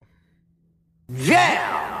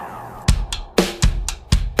Yeah!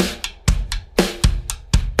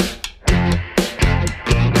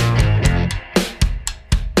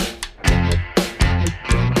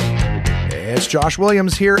 It's Josh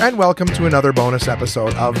Williams here, and welcome to another bonus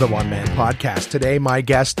episode of the One Man Podcast. Today, my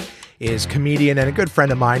guest is comedian and a good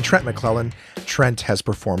friend of mine, Trent McClellan. Trent has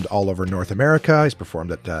performed all over North America. He's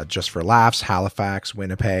performed at Just for Laughs, Halifax,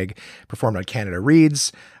 Winnipeg, performed on Canada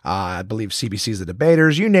Reads, I believe CBC's The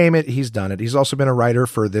Debaters, you name it, he's done it. He's also been a writer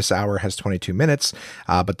for This Hour Has 22 Minutes.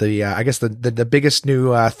 But I guess the biggest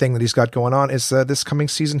new thing that he's got going on is this coming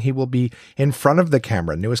season, he will be in front of the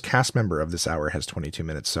camera, newest cast member of This Hour Has 22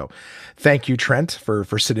 Minutes. So thank you, Trent,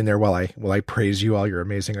 for sitting there while I praise you all your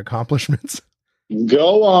amazing accomplishments.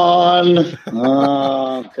 Go on.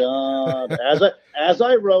 Oh God. As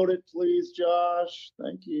I wrote it, please, Josh.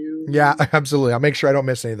 Thank you. Yeah, absolutely. I'll make sure I don't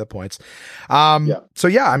miss any of the points. So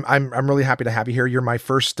yeah, I'm really happy to have you here. You're my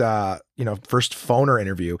first phoner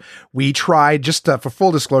interview. We tried for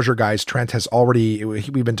full disclosure, guys, Trent has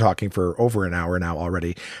we've been talking for over an hour now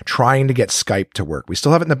already, trying to get Skype to work. We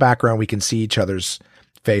still have it in the background. We can see each other's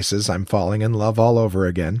faces. I'm falling in love all over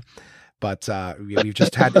again. But we've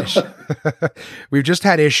just had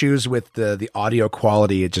issues with the audio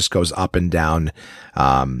quality. It just goes up and down.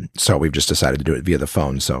 So we've just decided to do it via the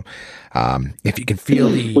phone. So if you can feel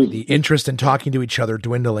the interest in talking to each other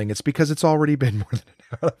dwindling, it's because it's already been more than an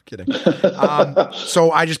hour. I'm kidding.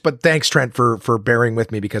 But thanks, Trent, for bearing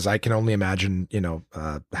with me, because I can only imagine,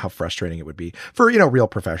 how frustrating it would be for, real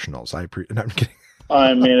professionals. No, I'm kidding.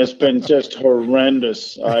 I mean, it's been just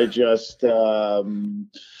horrendous.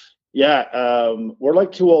 We're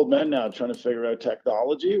like two old men now trying to figure out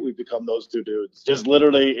technology. We've become those two dudes. Just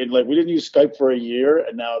literally, we didn't use Skype for a year,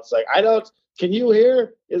 and now it's like, can you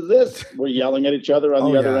hear? Is this? We're yelling at each other on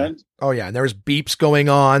the other end. Oh, yeah. And there was beeps going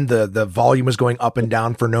on. The volume was going up and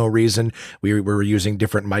down for no reason. We were using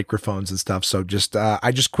different microphones and stuff. So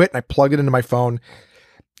I just quit and I plugged it into my phone,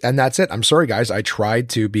 and that's it. I'm sorry, guys. I tried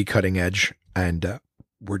to be cutting edge, and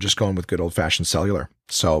we're just going with good old fashioned cellular.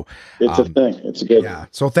 So it's a thing. It's a good. Yeah.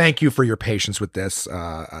 So thank you for your patience with this,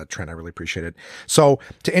 Trent. I really appreciate it. So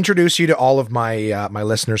to introduce you to all of my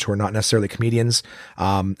listeners who are not necessarily comedians,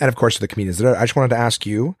 and of course to the comedians, I just wanted to ask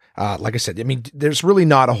you. Like I said, I mean, there's really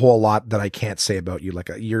not a whole lot that I can't say about you. Like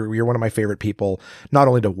you're one of my favorite people, not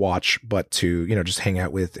only to watch but to just hang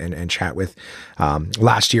out with and chat with.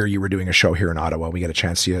 Last year you were doing a show here in Ottawa. We got a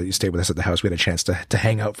chance. You stayed with us at the house. We had a chance to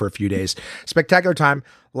hang out for a few days. Spectacular time.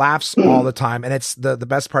 Laughs all the time, and it's the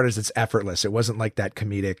best part is it's effortless. It wasn't like that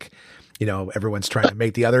comedic, everyone's trying to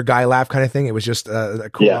make the other guy laugh kind of thing. It was just a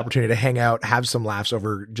cool opportunity to hang out, have some laughs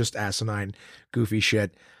over just asinine, goofy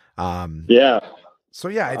shit. So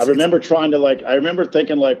yeah, I remember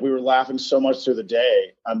thinking we were laughing so much through the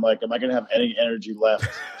day. I'm like, am I going to have any energy left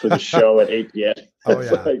for the show at 8 p.m.? Oh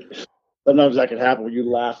yeah. Sometimes that can happen when you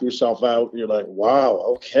laugh yourself out. And you're like, wow,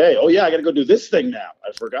 okay. Oh, yeah, I got to go do this thing now.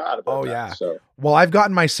 I forgot about that. Yeah. So. Well, I've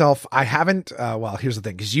gotten myself, I haven't, here's the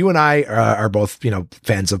thing, because you and I are both,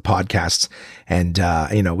 fans of podcasts. And,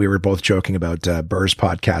 we were both joking about Burr's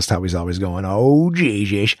podcast, how he's always going, oh,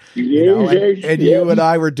 Jesus. And you and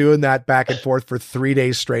I were doing that back and forth for 3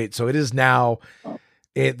 days straight. So it is now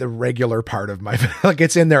the regular part of my,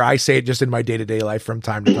 it's in there. I say it just in my day-to-day life from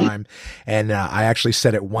time to time. And I actually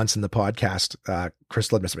said it once in the podcast. Chris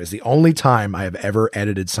Lidmus, it's the only time I have ever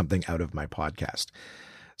edited something out of my podcast.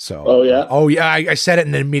 So, I said it,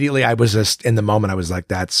 and then immediately I was just in the moment. I was like,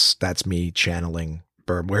 that's me channeling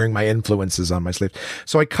Burr, wearing my influences on my sleeve.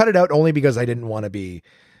 So I cut it out only because I didn't want to be,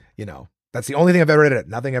 that's the only thing I've ever edited.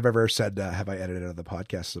 Nothing I've ever said have I edited out of the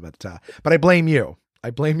podcast. But I blame you.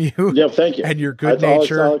 Yeah, thank you. And your good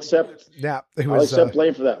nature. I'll accept. Yeah, I'll accept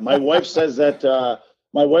blame for that. My wife says that.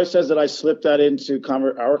 I slipped that into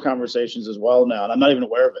our conversations as well now, and I'm not even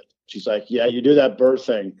aware of it. She's like, "Yeah, you do that Burr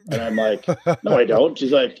thing," and I'm like, "No, I don't."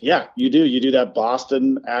 She's like, "Yeah, you do. You do that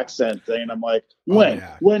Boston accent thing," and I'm like, "When?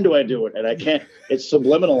 When do I do it?" And I can't. It's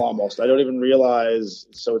subliminal almost. I don't even realize.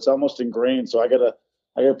 So it's almost ingrained. So I gotta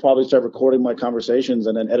probably start recording my conversations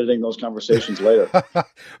and then editing those conversations later.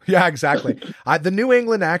 Yeah, exactly. The New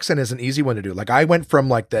England accent is an easy one to do. Like I went from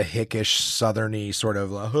like the hickish, southerny sort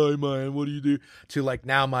of, "Hi man, what do you do?" to like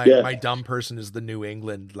now my dumb person is the New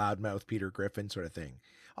England loudmouth Peter Griffin sort of thing.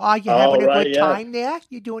 Oh, you having a good time there?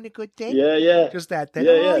 You doing a good thing? Yeah. Just that thing.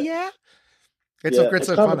 Yeah. Oh yeah. It's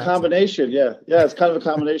kind of a combination. Yeah. It's kind of a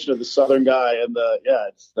combination of the Southern guy and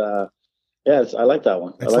I like that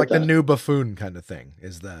one. It's like the New Buffoon kind of thing.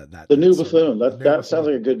 Is the New Buffoon? That sounds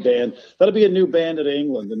like a good band. That'll be a new band in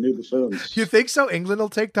England. The New Buffoons. You think so? England will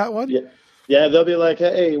take that one? Yeah. Yeah, they'll be like,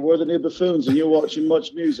 "Hey, we're the new buffoons, and you're watching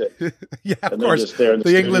much music." Yeah, of And they're course. just there in The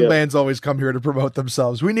the England studio. bands always come here to promote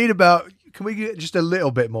themselves. Can we get just a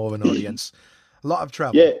little bit more of an audience? A lot of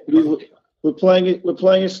travel. Yeah, we're playing it. We're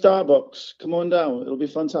playing at Starbucks. Come on down; it'll be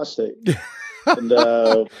fantastic. And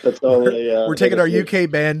that's all. We're taking our UK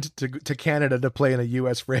band to Canada to play in a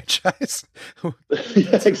US franchise.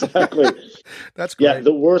 Yeah, exactly. That's great. Yeah,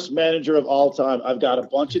 the worst manager of all time. I've got a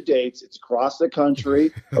bunch of dates. It's across the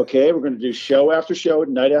country. Okay, we're going to do show after show,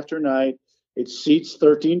 night after night. It seats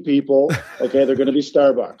 13 people. Okay, they're going to be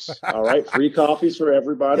Starbucks. All right, free coffees for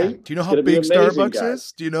everybody. Yeah. Do you know It's how gonna be big amazing, Starbucks guys.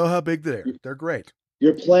 is? Do you know how big they're? They're great.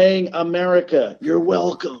 You're playing America. You're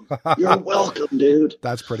welcome. You're welcome, dude.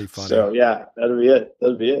 That's pretty funny. So yeah, that'll be it.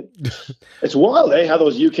 That'll be it. It's wild, how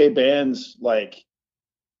those UK bands like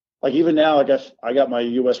even now, I got my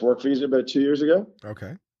US work visa about 2 years ago,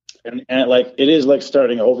 Okay. and like it is like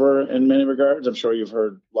starting over in many regards. I'm sure you've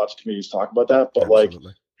heard lots of comedians talk about that, but like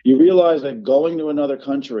Absolutely. you realize that going to another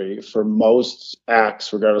country for most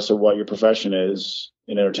acts, regardless of what your profession is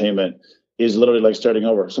in entertainment, is literally like starting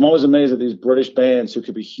over. So I'm always amazed at these British bands who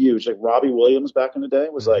could be huge. Like Robbie Williams back in the day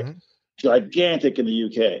was like gigantic in the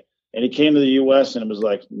UK. And he came to the US and it was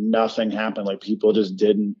like nothing happened. Like people just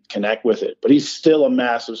didn't connect with it. But he's still a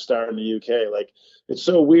massive star in the UK. Like it's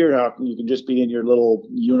so weird how you can just be in your little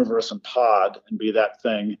universe and pod and be that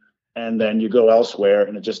thing. And then you go elsewhere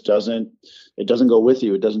and it doesn't go with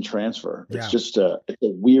you. It doesn't transfer. Yeah. It's just it's a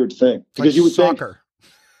weird thing. Because Because you would think, soccer.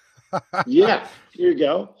 yeah, here you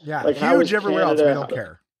go. Yeah, Like, how huge is everywhere else. Canada- We don't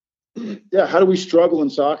care. Yeah, how do we struggle in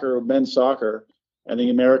soccer, men's soccer? And the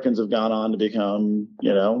Americans have gone on to become,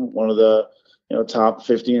 one of the, top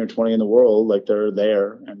 15 or 20 in the world. Like they're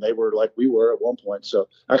there, and they were like we were at one point. So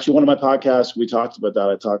actually, one of my podcasts, we talked about that.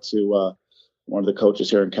 I talked to one of the coaches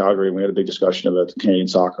here in Calgary, and we had a big discussion about Canadian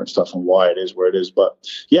soccer and stuff and why it is where it is. But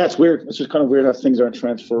yeah, it's weird. It's just kind of weird how things aren't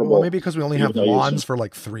transferable. Well, maybe because we only have Even though you- lawns for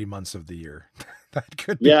like 3 months of the year. That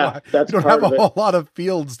could be Yeah, why. that's We don't part have of a it. whole lot of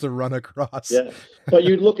fields to run across. Yeah, but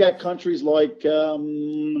you look at countries like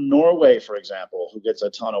Norway, for example, who gets a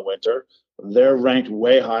ton of winter. They're ranked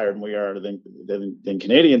way higher than we are than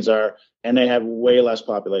Canadians are, and they have way less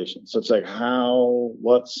population. So it's like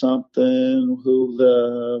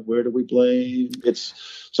where do we blame? It's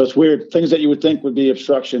weird. Things that you would think would be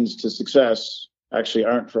obstructions to success actually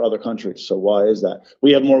aren't for other countries. So why is that?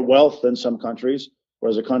 We have more wealth than some countries.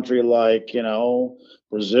 Whereas a country like,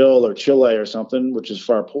 Brazil or Chile or something, which is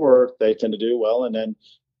far poorer, they tend to do well. And then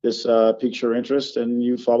this piques your interest and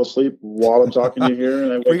you fall asleep while I'm talking to you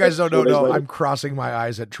here. And For you guys don't know, I'm crossing my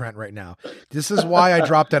eyes at Trent right now. This is why I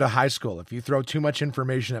dropped out of high school. If you throw too much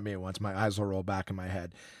information at me at once, my eyes will roll back in my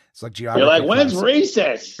head. It's like geography. You're like, when's class.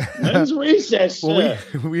 recess? When's recess? Well,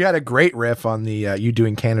 we had a great riff on the You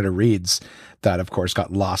Doing Canada Reads that, of course,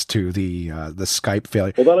 got lost to the Skype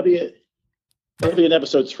failure. Well, that'll be it. That'll be in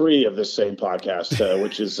episode 3 of this same podcast,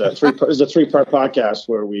 which is a 3-part podcast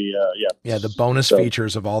where we, the bonus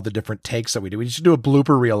features of all the different takes that we do. We should do a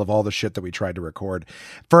blooper reel of all the shit that we tried to record.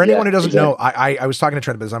 For anyone who doesn't know, I was talking to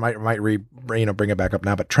Trent about this. I might bring it back up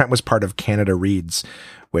now, but Trent was part of Canada Reads,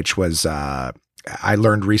 which was, I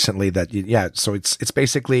learned recently that, so it's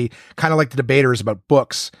basically kind of like the debaters about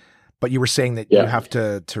books, but you were saying that you have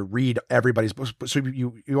to read everybody's books. So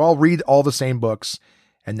you all read all the same books,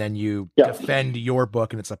 and then you defend your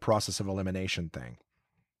book, and it's a process of elimination thing.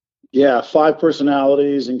 Yeah, 5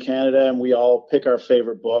 personalities in Canada, and we all pick our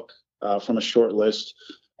favorite book from a short list.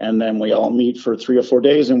 And then we all meet for 3 or 4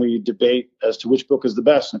 days, and we debate as to which book is the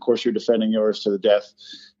best. And of course, you're defending yours to the death.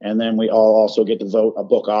 And then we all also get to vote a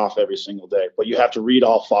book off every single day. But you have to read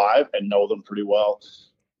all 5 and know them pretty well.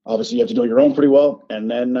 Obviously, you have to know your own pretty well. And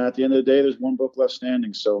then at the end of the day, there's one book left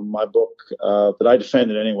standing. So my book that I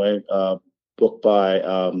defended anyway, book by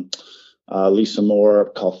Lisa Moore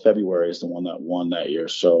called February is the one that won that year.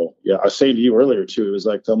 So yeah, I was saying to you earlier too, it was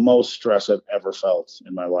like the most stress I've ever felt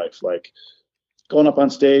in my life. Like going up on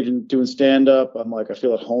stage and doing stand up, I'm like, I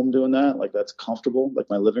feel at home doing that. Like that's comfortable, like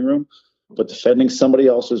my living room. But defending somebody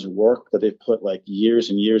else's work that they've put like years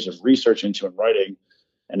and years of research into and writing,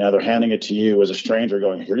 and now they're handing it to you as a stranger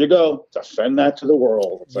going, here you go, defend that to the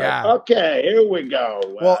world. It's like, okay, here we go.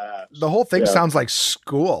 Well, the whole thing sounds like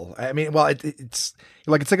school. I mean, well, it's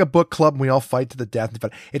like a book club and we all fight to the death.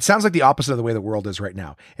 But it sounds like the opposite of the way the world is right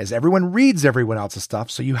now, as everyone reads everyone else's stuff.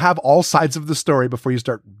 So you have all sides of the story before you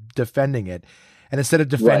start defending it. And instead of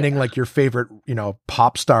defending like your favorite,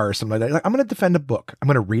 pop star or something like that, like, I'm going to defend a book. I'm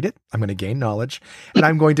going to read it. I'm going to gain knowledge, and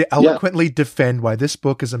I'm going to eloquently defend why this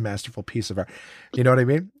book is a masterful piece of art. You know what I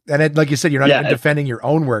mean? And it, like you said, you're not even defending your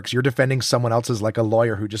own works. You're defending someone else's, like a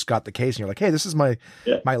lawyer who just got the case. And you're like, hey, this is my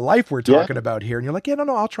life we're talking about here. And you're like, yeah,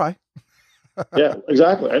 no, I'll try. Yeah,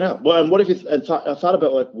 exactly. I know. Well, and what if I thought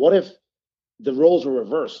about like, what if the roles were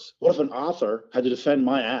reversed? What if an author had to defend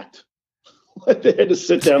my act? They had to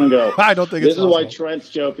sit down and go, I don't think it's this is why possible. Trent's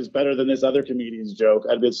joke is better than this other comedian's joke.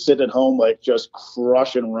 I'd be sitting at home, like just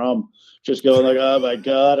crushing rum, just going like, oh my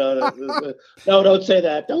God. No, don't say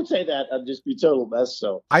that. Don't say that. I'd just be total mess.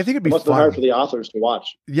 So I think it'd it be must be fun. hard for the authors to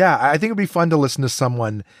watch. Yeah, I think it'd be fun to listen to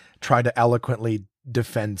someone try to eloquently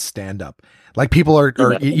defend stand up. Like people are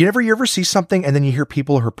you ever see something and then you hear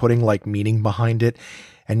people who are putting like meaning behind it,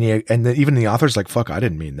 and even the author's like, fuck, I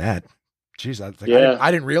didn't mean that. Jeez,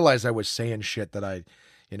 I didn't realize I was saying shit that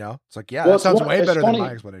it's like, yeah, well, that sounds way better than my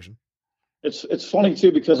explanation. It's funny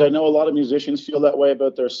too, because I know a lot of musicians feel that way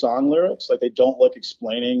about their song lyrics. Like they don't like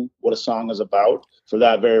explaining what a song is about for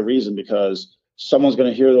that very reason, because someone's going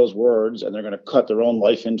to hear those words and they're going to cut their own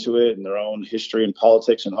life into it and their own history and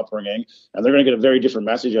politics and upbringing, and they're going to get a very different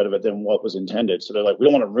message out of it than what was intended. So they're like, we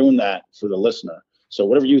don't want to ruin that for the listener. So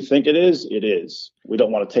whatever you think it is, it is. We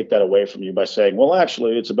don't want to take that away from you by saying, well,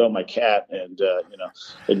 actually, it's about my cat. And,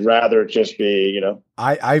 I'd rather it just be,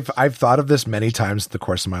 I've thought of this many times in the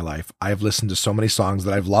course of my life. I've listened to so many songs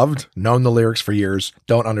that I've loved, known the lyrics for years,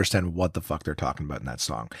 don't understand what the fuck they're talking about in that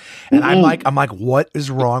song. And I'm like, what is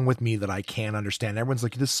wrong with me that I can't understand? Everyone's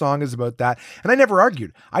like, this song is about that. And I never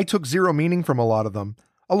argued. I took zero meaning from a lot of them.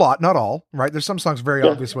 A lot, not all, right? There's some songs very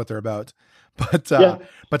obvious what they're about. But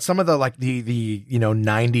some of the like the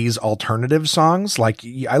 90s alternative songs, like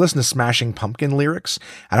I listen to Smashing Pumpkin lyrics.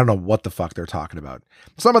 I don't know what the fuck they're talking about.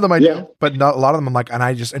 Some of them I do, but not a lot of them I'm like,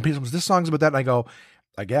 and people this song's about that. And I go,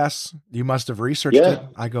 I guess you must have researched it.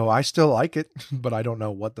 I go, I still like it, but I don't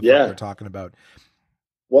know what the fuck they're talking about.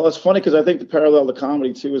 Well, it's funny because I think the parallel to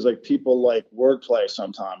comedy too is like people like wordplay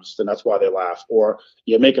sometimes, and that's why they laugh. Or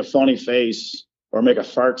you make a funny face or make a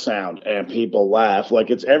fart sound and people laugh. Like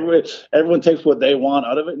it's everyone takes what they want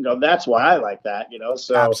out of it and go, that's why I like that,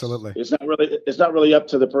 So absolutely, it's not really up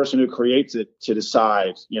to the person who creates it to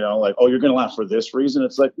decide, like, oh, you're going to laugh for this reason.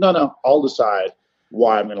 It's like, no, I'll decide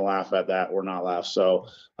why I'm going to laugh at that or not laugh. So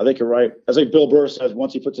I think you're right. As like Bill Burr says,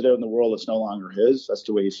 once he puts it out in the world, it's no longer his. That's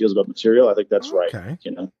the way he feels about material. I think that's right. I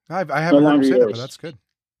haven't heard him say that, but that's good.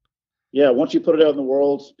 Yeah, once you put it out in the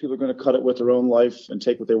world, people are going to cut it with their own life and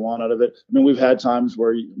take what they want out of it. I mean, we've had times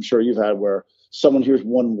where I'm sure you've had where someone hears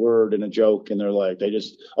one word in a joke and they're like,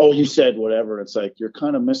 you said whatever. And it's like, you're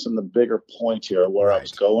kind of missing the bigger point here where I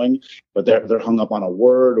was going, but they're hung up on a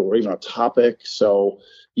word or even a topic. So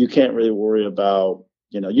you can't really worry about,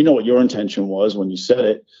 you know what your intention was when you said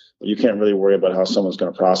it, but you can't really worry about how someone's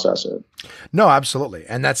going to process it. No, absolutely.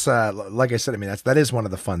 And that's, like I said, I mean, that is one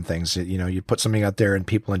of the fun things, you put something out there and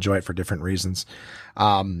people enjoy it for different reasons.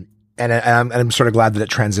 And I'm sort of glad that it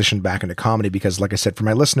transitioned back into comedy because, like I said, for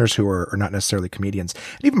my listeners who are not necessarily comedians,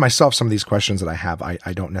 and even myself, some of these questions that I have,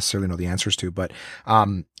 I don't necessarily know the answers to, but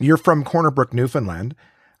you're from Corner Brook, Newfoundland.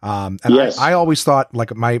 And yes. I always thought,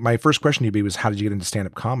 like, my first question to you was, how did you get into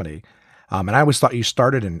stand-up comedy? And I always thought you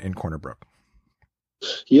started in Corner Brook.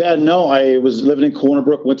 Yeah, no, I was living in Corner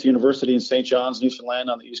Brook, went to university in St. John's, Newfoundland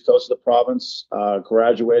on the east coast of the province,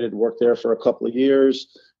 graduated, worked there for a couple of years.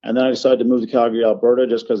 And then I decided to move to Calgary, Alberta,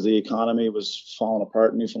 just because the economy was falling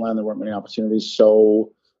apart in Newfoundland. There weren't many opportunities.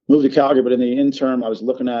 So moved to Calgary. But in the interim, I was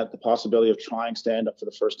looking at the possibility of trying stand-up for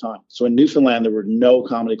the first time. So in Newfoundland, there were no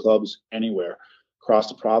comedy clubs anywhere across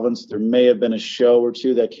the province. There may have been a show or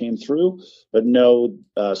two that came through, but no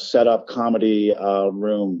set up comedy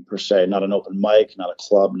room per se, not an open mic, not a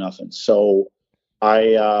club, nothing. So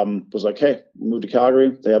I was like, hey, move to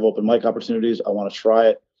Calgary. They have open mic opportunities. I want to try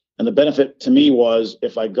it. And the benefit to me was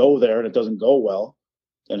if I go there and it doesn't go well,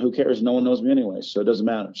 then who cares? No one knows me anyway, so it doesn't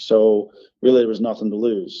matter. So really there was nothing to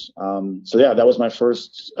lose. That was my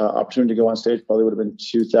first opportunity to go on stage. Probably would have been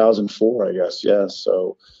 2004, I guess. Yeah,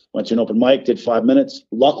 so went to an open mic, did 5 minutes.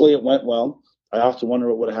 Luckily, it went well. I often wonder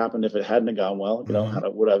what would have happened if it hadn't gone well, how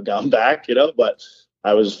it would have gone back, but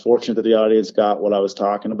I was fortunate that the audience got what I was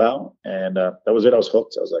talking about. And that was it. I was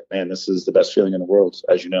hooked. I was like, man, this is the best feeling in the world,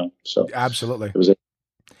 as you know. So absolutely. It was it.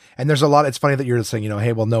 And there's a lot. It's funny that you're saying,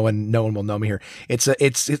 hey, well, no one will know me here.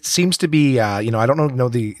 It seems to be, I don't know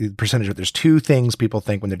the percentage, but there's two things people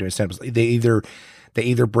think when they're doing stand-up. They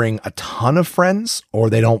either bring a ton of friends or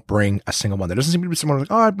they don't bring a single one. There doesn't seem to be someone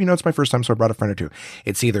like, it's my first time, so I brought a friend or two.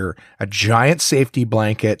 It's either a giant safety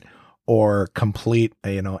blanket or complete,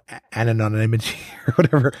 anonymity or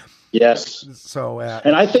whatever. Yes. So,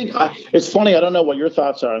 and I think it's funny. I don't know what your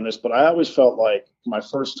thoughts are on this, but I always felt like my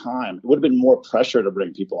first time, it would have been more pressure to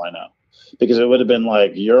bring people I know, because it would have been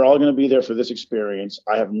like, you're all going to be there for this experience.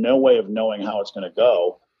 I have no way of knowing how it's going to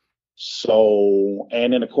go. So,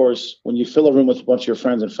 and then of course, when you fill a room with a bunch of your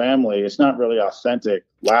friends and family, it's not really authentic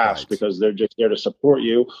laughs because they're just there to support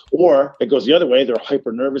you. Or it goes the other way, they're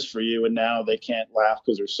hyper nervous for you, and now they can't laugh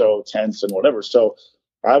because they're so tense and whatever. So,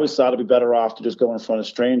 I always thought it'd be better off to just go in front of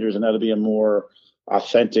strangers, and that'd be a more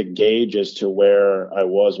authentic gauge as to where I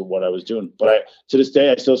was or what I was doing. But to this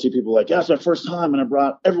day, I still see people like, yeah, it's my first time, and I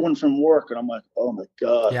brought everyone from work, and I'm like, oh my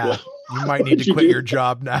god, yeah, you might need to quit your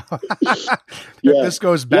job now. If Yeah. this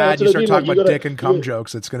goes bad, Yeah, you start like, talking you about gotta- dick and cum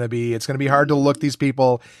jokes. It's gonna be hard to look these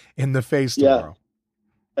people in the face tomorrow.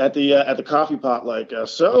 At the coffee pot, like,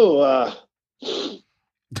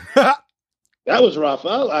 that was rough,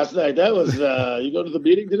 huh? Last night. That was you go to the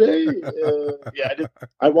meeting today.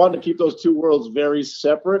 I wanted to keep those two worlds very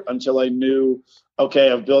separate until I knew,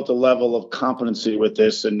 okay, I've built a level of competency with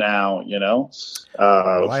this, and now,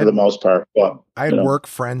 for the most part. But I had work,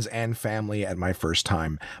 friends, and family at my first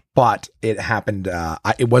time, but it happened.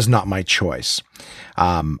 It was not my choice.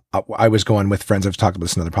 I was going with friends. I've talked about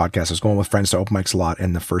this in other podcasts. I was going with friends to open mics a lot,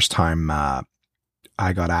 and the first time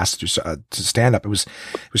I got asked to stand up, it was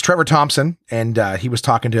Trevor Thompson, and he was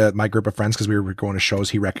talking to my group of friends because we were going to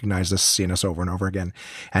shows. He recognized us, seeing us over and over again,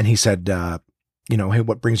 and he said, hey,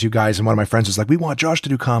 what brings you guys? And one of my friends was like, we want Josh to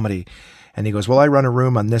do comedy. And he goes, well, I run a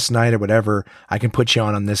room on this night or whatever. I can put you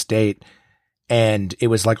on this date. And it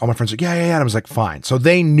was like, all my friends were like, yeah. And I was like, fine. So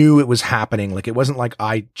they knew it was happening. Like, it wasn't like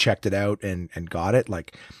I checked it out and got it.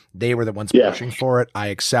 Like, they were the ones pushing for it. I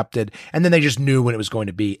accepted. And then they just knew when it was going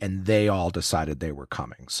to be, and they all decided they were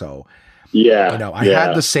coming. So, I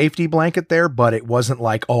had the safety blanket there, but it wasn't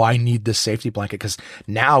like, oh, I need this safety blanket. Cause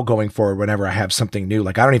now going forward, whenever I have something new,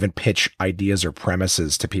 like I don't even pitch ideas or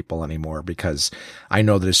premises to people anymore, because I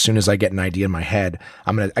know that as soon as I get an idea in my head,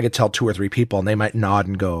 I could tell 2 or 3 people and they might nod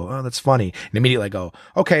and go, oh, that's funny. And immediately I go,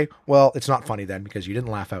 okay, well, it's not funny then because you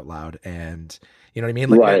didn't laugh out loud. And you know what I mean?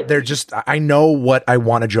 Like they're just, I know what I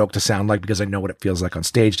want a joke to sound like because I know what it feels like on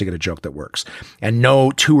stage to get a joke that works. And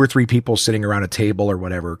no 2 or 3 people sitting around a table or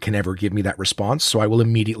whatever can ever give me that response. So I will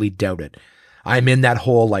immediately doubt it. I'm in that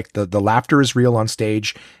whole, like the laughter is real on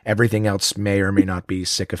stage. Everything else may or may not be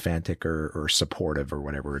sycophantic or supportive or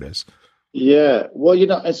whatever it is. Yeah. Well,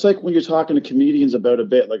 it's like when you're talking to comedians about a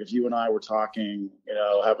bit, like if you and I were talking,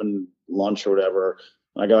 having lunch or whatever,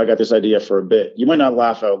 I got this idea for a bit. You might not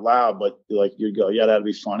laugh out loud, but like you'd go, yeah, that'd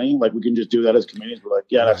be funny. Like we can just do that as comedians. We're like,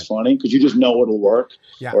 yeah, that's funny, because you just know it'll work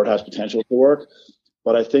or it has potential to work.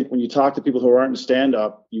 But I think when you talk to people who aren't in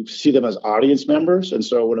stand-up, you see them as audience members. And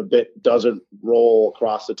so when a bit doesn't roll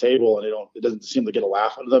across the table and it doesn't seem to get a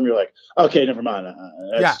laugh out of them, you're like, okay, never mind.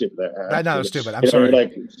 That's stupid. That's stupid. I'm sorry.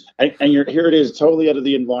 Like, and here it is, totally out of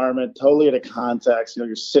the environment, totally out of context.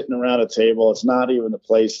 You're sitting around a table. It's not even a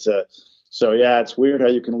place to. So yeah, it's weird how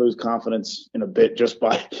you can lose confidence in a bit just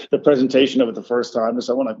by the presentation of it the first time to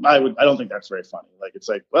someone. I don't think that's very funny. Like it's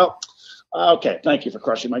like, well, okay, thank you for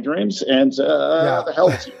crushing my dreams, and the hell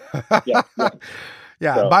with you.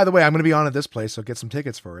 Yeah. So, by the way, I'm going to be on at this place, so get some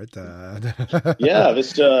tickets for it.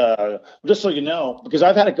 This just so you know, because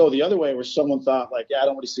I've had it go the other way where someone thought like, yeah, I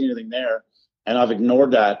don't really see anything there, and I've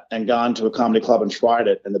ignored that and gone to a comedy club and tried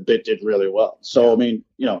it, and the bit did really well. So I mean,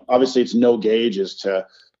 obviously it's no gauge as to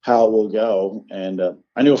how it will go. And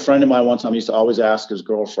I knew a friend of mine one time used to always ask his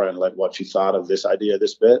girlfriend like what she thought of this idea,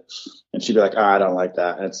 this bit, and she'd be like, I don't like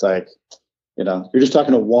that. And it's like, you're just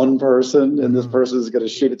talking to one person and this person is going to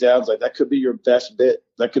shoot it down. It's like, that could be your best bit.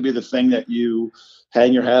 That could be the thing that you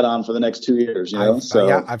hang your hat on for the next 2 years,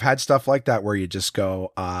 I've had stuff like that where you just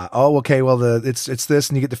go, oh, okay, well, it's this,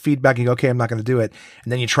 and you get the feedback and you go, okay, I'm not going to do it.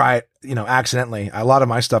 And then you try it, accidentally. A lot of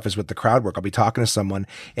my stuff is with the crowd work. I'll be talking to someone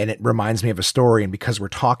and it reminds me of a story. And because we're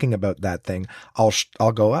talking about that thing, I'll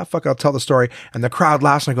go, fuck, I'll tell the story. And the crowd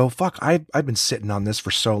laughs and I go, fuck, I've been sitting on this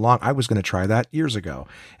for so long. I was going to try that years ago.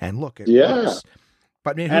 And look, it works.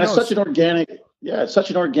 But I mean, it's such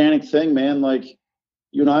an organic thing, man. Like,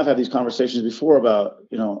 you and I have had these conversations before about,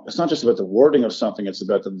 it's not just about the wording of something. It's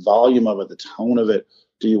about the volume of it, the tone of it.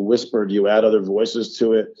 Do you whisper? Do you add other voices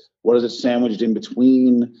to it? What is it sandwiched in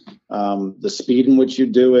between? The speed in which you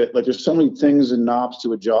do it. Like there's so many things and knobs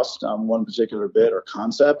to adjust on one particular bit or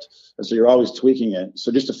concept. And so you're always tweaking it.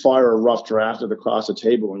 So just to fire a rough draft of across the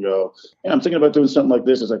table and go, yeah, I'm thinking about doing something like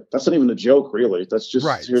this. It's like, that's not even a joke, really. That's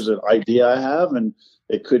just, here's an idea I have, and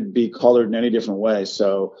it could be colored in any different way.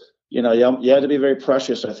 So, you have to be very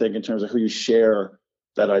precious, I think, in terms of who you share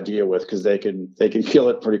idea with, because they can kill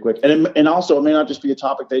it pretty quick. And also it may not just be a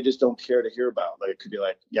topic they just don't care to hear about. Like it could be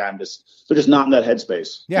like, yeah, they're just not in that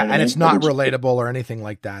headspace. Yeah, you know and it's not just, relatable or anything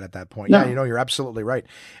like that at that point. No. Yeah, you're absolutely right.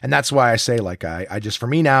 And that's why I say, like, I just, for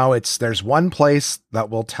me now, there's one place that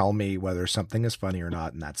will tell me whether something is funny or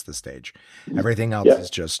not, and that's the stage. Everything else is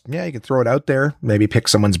just, you can throw it out there, maybe pick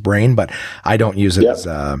someone's brain, but I don't use it as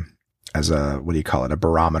a, what do you call it, a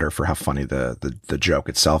barometer for how funny the joke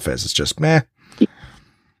itself is. It's just meh.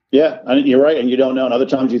 Yeah, and you're right, and you don't know. And other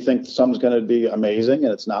times you think something's going to be amazing,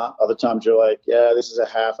 and it's not. Other times you're like, yeah, this is a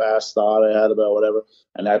half-assed thought I had about whatever,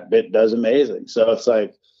 and that bit does amazing. So it's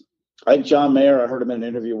like, I think John Mayer, I heard him in an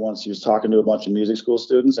interview once. He was talking to a bunch of music school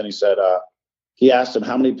students, and he said, he asked them,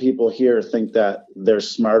 how many people here think that they're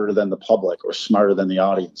smarter than the public or smarter than the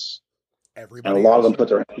audience? Everybody. And a lot of them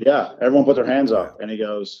everyone put their hands up, and he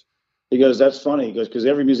goes, that's funny. He goes, because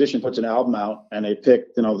every musician puts an album out, and they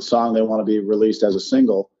pick, the song they want to be released as a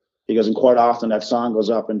single. He goes, and quite often that song goes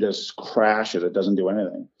up and just crashes. It doesn't do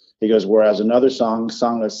anything. He goes, whereas another song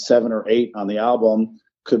that's 7 or 8 on the album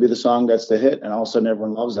could be the song that's the hit, and all of a sudden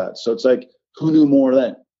everyone loves that. So it's like, who knew more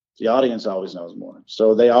then? The audience always knows more.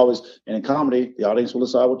 So they always, and in comedy, the audience will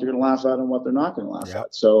decide what you're going to laugh at and what they're not going to laugh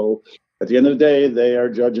at. So at the end of the day, they are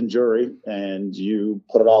judge and jury, and you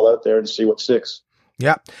put it all out there and see what sticks.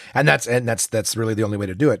 Yeah, and that's really the only way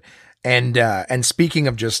to do it. And speaking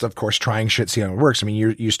of just, of course, trying shit, see how it works. I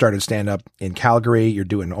mean, you started stand up in Calgary. You're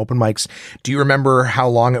doing open mics. Do you remember how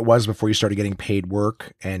long it was before you started getting paid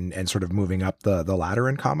work and sort of moving up the ladder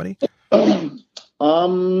in comedy? That's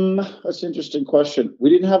an interesting question. We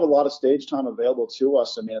didn't have a lot of stage time available to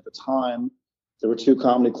us. I mean, at the time, there were 2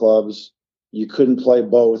 comedy clubs. You couldn't play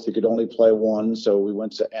both. You could only play one. So we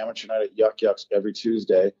went to amateur night at Yuck Yucks every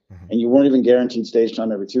Tuesday, and you weren't even guaranteed stage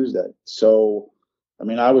time every Tuesday. So, I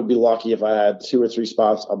mean, I would be lucky if I had 2 or 3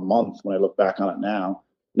 spots a month when I look back on it now.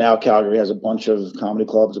 Now Calgary has a bunch of comedy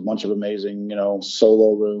clubs, a bunch of amazing,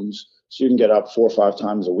 solo rooms. So you can get up 4 or 5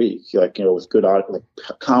 times a week, with good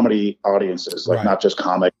comedy audiences, not just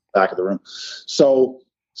comic back of the room. So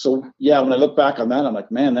yeah, when I look back on that, I'm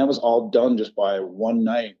like, man, that was all done just by one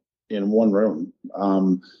night in one room.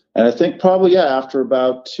 And I think probably, after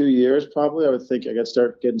about 2 years, probably I would think I got to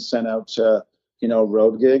start getting sent out to,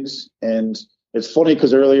 road gigs. And it's funny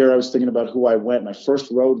because earlier I was thinking about who I went. My first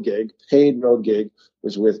paid road gig,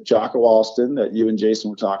 was with Jocko Alston that you and Jason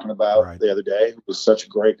were talking about the other day. He was such a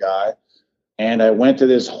great guy. And I went to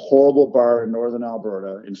this horrible bar in northern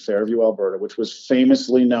Alberta, in Fairview, Alberta, which was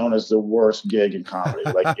famously known as the worst gig in comedy.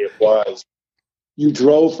 It was. You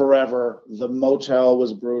drove forever. The motel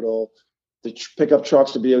was brutal. The pickup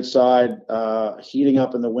trucks would be outside, heating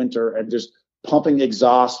up in the winter and just pumping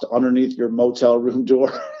exhaust underneath your motel room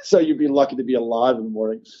door. So you'd be lucky to be alive in the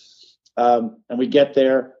morning. And we get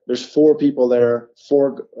there. There's 4 people there,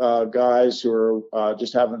 4 guys who are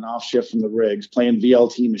just having an off shift from the rigs, playing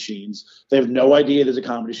VLT machines. They have no idea there's a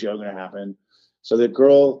comedy show going to happen. So the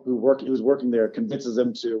girl who was working there convinces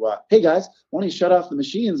them to, hey guys, why don't you shut off the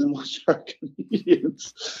machines and watch our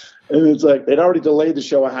comedians? And it's like, they'd already delayed the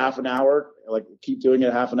show a half an hour, keep doing it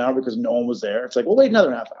a half an hour because no one was there. It's like, well, wait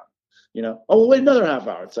another half hour. We'll wait another half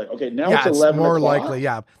hour. It's like, okay, now it's 11 more o'clock. likely.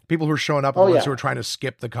 Yeah. People who are showing up are the ones who are trying to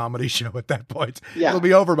skip the comedy show at that point. Yeah. It'll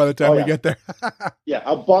be over by the time we get there. Yeah.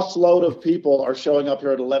 A busload of people are showing up here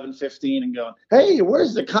at 11:15 and going, hey,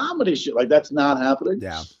 where's the comedy show? That's not happening.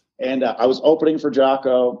 Yeah. And I was opening for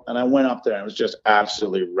Jocko, and I went up there, and it was just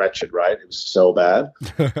absolutely wretched, right? It was so bad.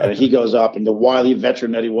 And he goes up, and the wily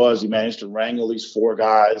veteran that he was, he managed to wrangle these 4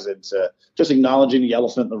 guys into just acknowledging the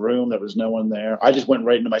elephant in the room. There was no one there. I just went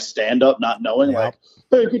right into my stand-up, not knowing, hey,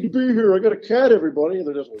 good to be here. I got a cat, everybody. And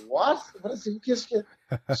they're just, what? What is it? Kiss kid?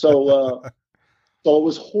 So it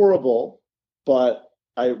was horrible, but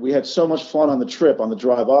we had so much fun on the trip, on the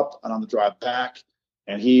drive up and on the drive back.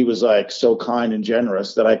 And he was so kind and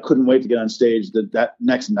generous that I couldn't wait to get on stage. That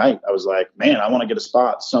next night, I was like, man, I want to get a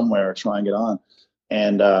spot somewhere, try and get on.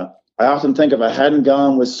 And I often think if I hadn't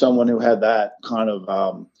gone with someone who had that kind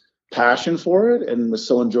of passion for it and was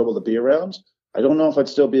so enjoyable to be around, I don't know if I'd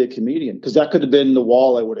still be a comedian, because that could have been the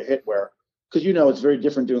wall I would have hit because, it's very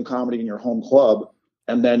different doing comedy in your home club.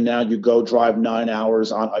 And then now you go drive 9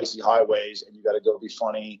 hours on icy highways and you got to go be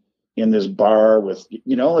funny in this bar with,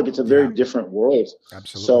 it's a very different world.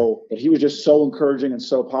 Absolutely. So, but he was just so encouraging and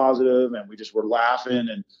so positive, and we just were laughing.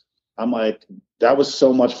 And I'm like, that was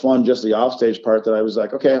so much fun, just the offstage part, that I was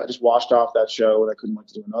like, okay, I just washed off that show and I couldn't wait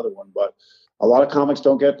to do another one. But a lot of comics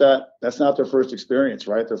don't get that. That's not their first experience,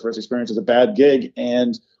 right? Their first experience is a bad gig,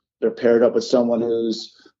 and they're paired up with someone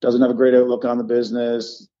who's doesn't have a great outlook on the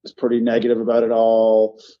business, is pretty negative about it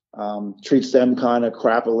all. Treats them kind of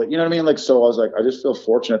crappily. You know what I mean? Like, so I was like, I just feel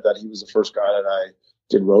fortunate that he was the first guy that I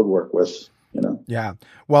did road work with. You know? Yeah.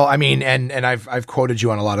 Well, I mean, and I've quoted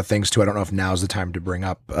you on a lot of things too. I don't know if now's the time to bring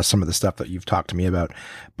up some of the stuff that you've talked to me about,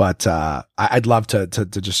 but I'd love to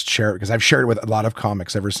just share it, because I've shared it with a lot of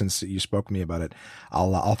comics ever since you spoke to me about it.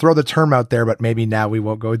 I'll throw the term out there, but maybe now we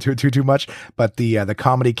won't go into it too much. But the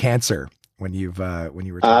comedy cancer, when you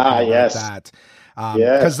were talking about that.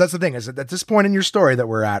 Because that's the thing, is that at this point in your story that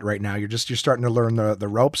we're at right now, you're starting to learn the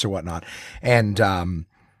ropes or whatnot, and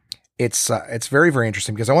it's very, very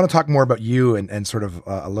interesting, because I want to talk more about you and sort of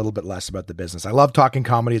a little bit less about the business. I love talking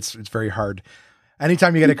comedy. It's very hard.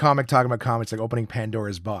 Anytime you get a comic talking about comedy, it's like opening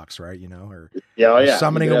Pandora's box, right? You know, or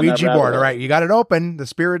summoning a Ouija board. All right, you got it open. The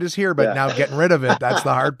spirit is here, but now getting rid of it, that's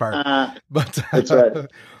the hard part. But that's right.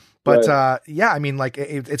 But I mean, like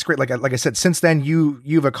it's great. Like I said, since then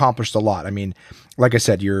you've accomplished a lot. I mean, like I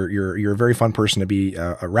said, you're a very fun person to be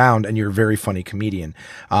around, and you're a very funny comedian.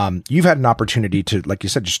 You've had an opportunity to, like you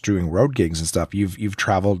said, just doing road gigs and stuff. You've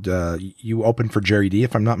traveled. You opened for Jerry D,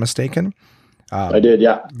 if I'm not mistaken. I did,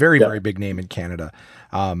 yeah. Very big name in Canada.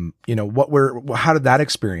 You know, how did that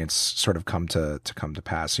experience sort of come to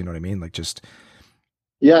pass? You know what I mean? Like just.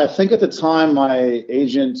 Yeah, I think at the time my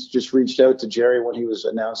agent just reached out to Jerry when he was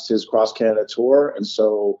announced his cross Canada tour. And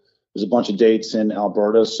so there's a bunch of dates in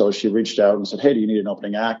Alberta. So she reached out and said, hey, do you need an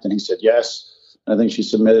opening act? And he said, yes. And I think she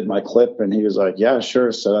submitted my clip, and he was like, yeah,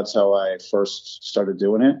 sure. So that's how I first started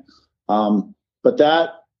doing it. But that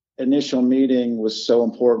initial meeting was so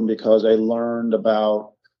important, because I learned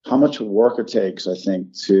about how much work it takes, I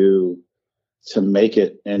think, to make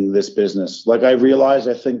it in this business. Like I realized,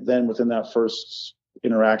 I think then within that first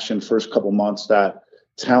interaction, first couple months, that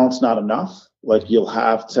talent's not enough. Like you'll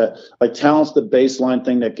have to, like, talent's the baseline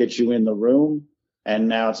thing that gets you in the room. And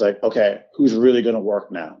now it's like, okay, who's really going to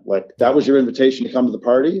work now? Like that was your invitation to come to the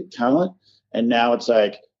party, talent. And now it's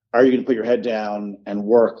like, are you going to put your head down and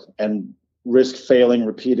work and risk failing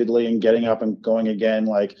repeatedly and getting up and going again?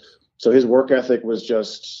 Like, so his work ethic was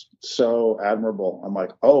just so admirable. I'm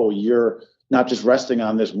like, oh, you're not just resting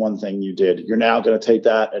on this one thing you did. You're now going to take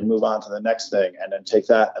that and move on to the next thing, and then take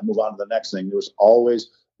that and move on to the next thing. There was always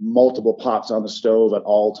multiple pots on the stove at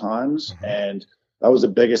all times. Mm-hmm. And that was the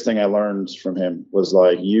biggest thing I learned from him, was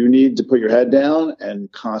like, you need to put your head down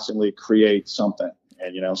and constantly create something.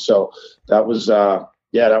 And, you know, so that was, that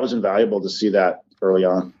was invaluable to see that early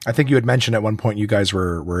on. I think you had mentioned at one point you guys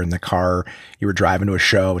were in the car, you were driving to a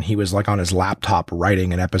show, and he was like on his laptop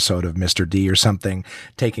writing an episode of Mr. D or something,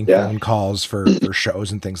 taking phone calls for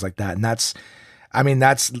shows and things like that. And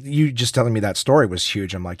that's you just telling me that story was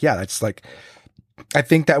huge. I'm like, yeah, that's like, I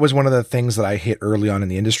think that was one of the things that I hit early on in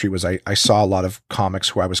the industry, was I saw a lot of comics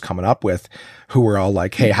who I was coming up with who were all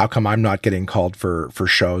like, hey, how come I'm not getting called for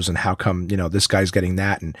shows? And how come, you know, this guy's getting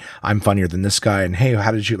that, and I'm funnier than this guy? And hey,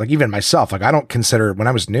 how did you, like, even myself, like, I don't consider, when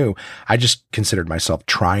I was new, I just considered myself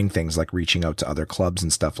trying things like reaching out to other clubs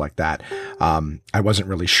and stuff like that. I wasn't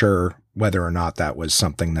really sure whether or not that was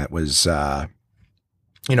something that was,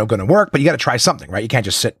 going to work, but you got to try something, right? You can't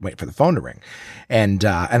just wait for the phone to ring. And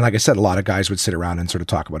like I said, a lot of guys would sit around and sort of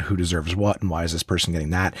talk about who deserves what and why is this person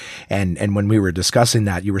getting that. And when we were discussing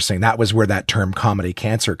that, you were saying that was where that term comedy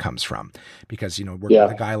cancer comes from, because, you know, working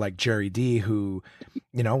with a guy like Jerry D, who,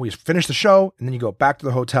 you know, we finish the show and then you go back to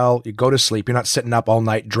the hotel, you go to sleep. You're not sitting up all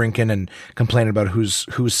night drinking and complaining about who's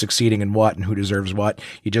succeeding in what and who deserves what.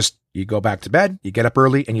 You go back to bed, you get up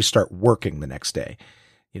early, and you start working the next day.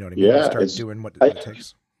 You know what I mean? Yeah, you start doing what it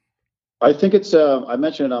takes. I think it's, I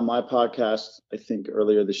mentioned it on my podcast, I think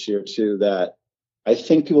earlier this year too, that I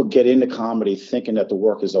think people get into comedy thinking that the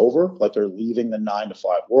work is over, like they're leaving the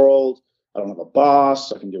 9-to-5 world. I don't have a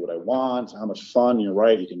boss. I can do what I want. How much fun. You're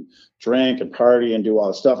right. You can drink and party and do all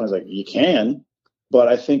this stuff. And it's like, you can, but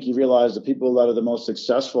I think you realize the people that are the most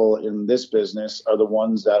successful in this business are the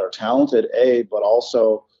ones that are talented, but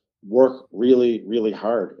also work really, really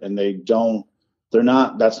hard. And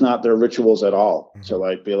that's not their rituals at all. Mm-hmm. To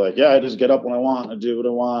like, be like, I just get up when I want and do what I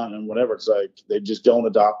want and whatever. It's like, they just don't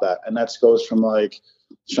adopt that. And that goes from like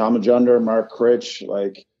Sean Majunder, Mark Critch,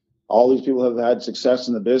 like all these people have had success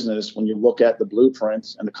in the business. When you look at the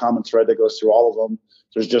blueprints and the common thread that goes through all of them,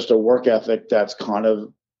 there's just a work ethic that's kind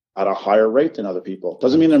of at a higher rate than other people.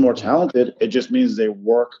 Doesn't mean they're more talented. It just means they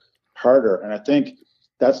work harder. And I think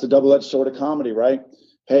that's the double-edged sword of comedy, right?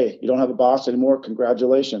 Hey, you don't have a boss anymore.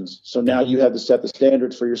 Congratulations. So now you have to set the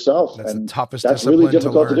standards for yourself. That's and the toughest that's discipline really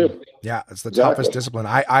difficult to do. Yeah, it's the toughest discipline.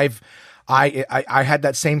 I had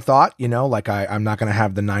that same thought, you know, like I'm not going to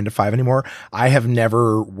have the 9-to-5 anymore. I have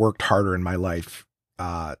never worked harder in my life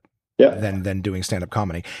than doing stand-up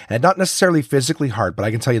comedy. And not necessarily physically hard, but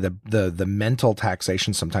I can tell you the mental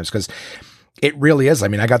taxation sometimes, because it really is. I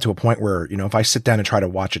mean, I got to a point where, if I sit down and try to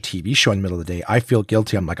watch a TV show in the middle of the day, I feel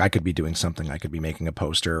guilty. I'm like, I could be doing something. I could be making a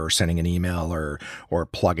poster or sending an email or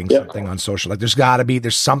plugging something on social. Like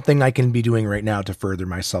there's something I can be doing right now to further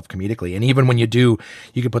myself comedically. And even when you do,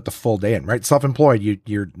 you can put the full day in, right? Self-employed,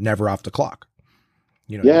 you're never off the clock.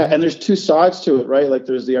 And there's two sides to it, right? Like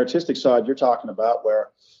there's the artistic side you're talking about where,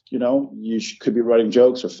 you could be writing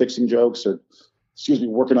jokes or fixing jokes or,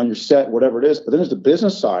 working on your set, whatever it is. But then there's the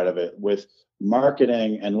business side of it with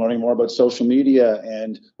marketing and learning more about social media.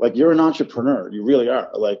 And like, you're an entrepreneur, you really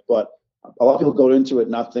are. Like, but a lot of people go into it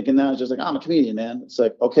not thinking that. It's just like, I'm a comedian, man. It's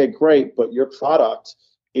like, okay, great. But your product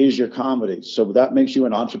is your comedy. So that makes you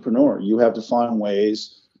an entrepreneur. You have to find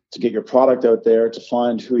ways to get your product out there, to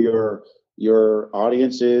find who your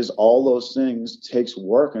audience is. All those things takes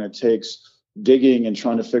work, and it takes digging and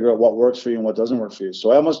trying to figure out what works for you and what doesn't work for you.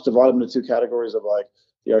 So I almost divide them into two categories of like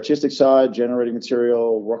the artistic side, generating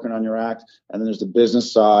material, working on your act. And then there's the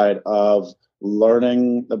business side of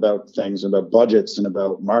learning about things, about budgets and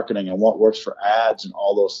about marketing and what works for ads and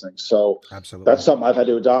all those things. So absolutely, that's something I've had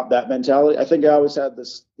to adopt, that mentality. I think I always had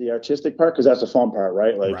the artistic part, because that's the fun part,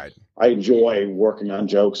 right? Like right. I enjoy working on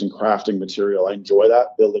jokes and crafting material. I enjoy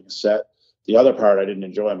that, building a set. The other part I didn't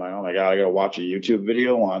enjoy. I'm like, oh my God, I got to watch a YouTube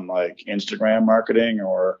video on like Instagram marketing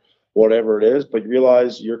or whatever it is. But you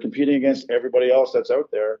realize you're competing against everybody else that's out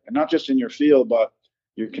there, and not just in your field, but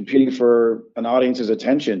you're competing for an audience's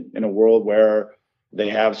attention in a world where they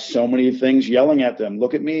have so many things yelling at them.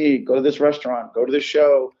 Look at me, go to this restaurant, go to this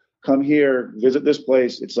show, come here, visit this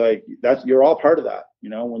place. It's like that. You're all part of that,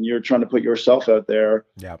 when you're trying to put yourself out there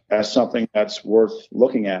as something that's worth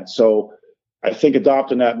looking at. So I think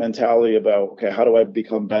adopting that mentality about, okay, how do I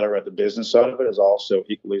become better at the business side of it is also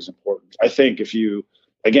equally as important. I think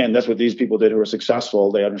again, that's what these people did who are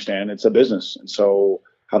successful. They understand it's a business. And so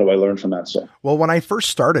how do I learn from that? So, well, when I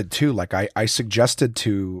first started too, like I suggested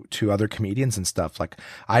to other comedians and stuff, like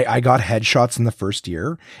I got headshots in the first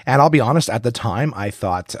year, and I'll be honest, at the time I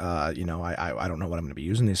thought, I don't know what I'm going to be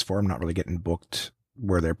using these for. I'm not really getting booked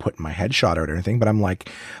where they're putting my headshot out or anything, but I'm like,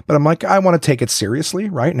 I want to take it seriously.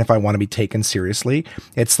 Right. And if I want to be taken seriously,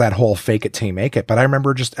 it's that whole fake it till you make it. But I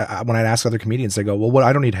remember just when I'd ask other comedians, they go, well,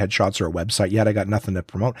 I don't need headshots or a website yet. I got nothing to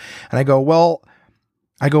promote. And I go,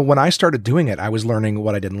 when I started doing it, I was learning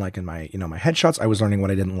what I didn't like in my, my headshots. I was learning what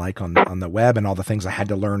I didn't like on the web and all the things I had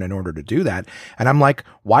to learn in order to do that. And I'm like,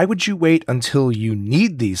 why would you wait until you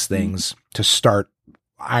need these things to start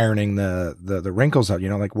ironing the wrinkles out,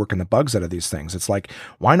 like working the bugs out of these things? It's like,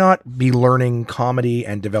 why not be learning comedy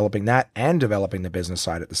and developing that and developing the business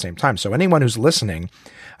side at the same time? So anyone who's listening,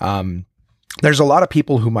 there's a lot of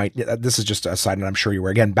people who might, this is just a side note, I'm sure you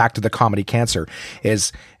were, again, back to the comedy cancer,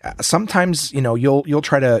 is sometimes, you'll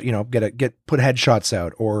try to, put headshots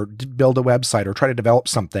out or build a website or try to develop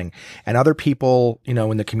something. And other people,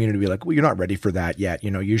 in the community be like, well, you're not ready for that yet.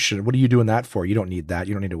 You should, what are you doing that for? You don't need that.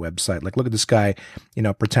 You don't need a website. Like, look at this guy,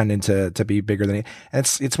 pretending to be bigger than he. And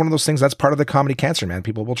it's one of those things that's part of the comedy cancer, man.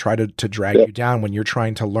 People will try to drag you down when you're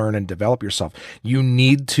trying to learn and develop yourself. You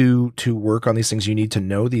need to work on these things. You need to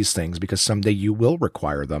know these things, because someday you will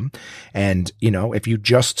require them. And, if you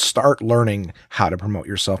just start learning how to promote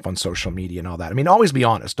yourself on social media and all that, I mean, always be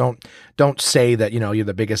honest. Don't say that, you're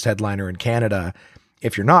the biggest headliner in Canada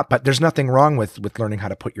if you're not, but there's nothing wrong with learning how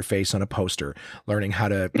to put your face on a poster, learning how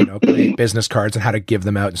to, create business cards and how to give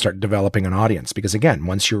them out and start developing an audience. Because again,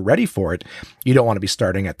 once you're ready for it, you don't want to be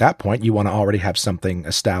starting at that point. You want to already have something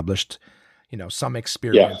established, some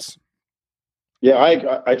experience. Yeah,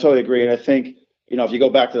 I totally agree. And I think, if you go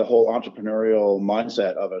back to the whole entrepreneurial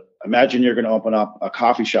mindset of it, imagine you're going to open up a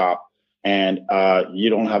coffee shop and you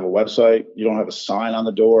don't have a website, you don't have a sign on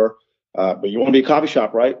the door, but you want to be a coffee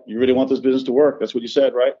shop, right? You really want this business to work. That's what you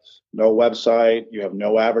said, right? No website, you have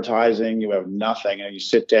no advertising, you have nothing, and you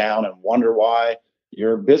sit down and wonder why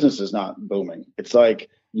your business is not booming. It's like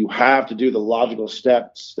you have to do the logical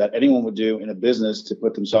steps that anyone would do in a business to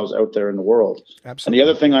put themselves out there in the world. Absolutely. And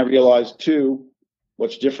the other thing I realized too,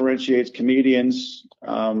 which differentiates comedians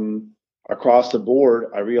across the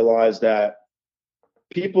board, I realized that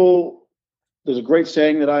there's a great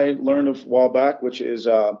saying that I learned a while back, which is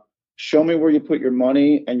show me where you put your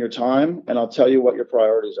money and your time, and I'll tell you what your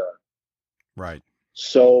priorities are. Right.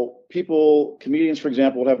 So comedians, for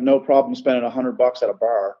example, would have no problem spending $100 at a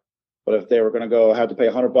bar, but if they were going to have to pay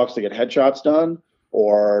 $100 to get headshots done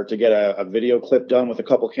or to get a video clip done with a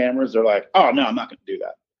couple cameras, they're like, oh no, I'm not going to do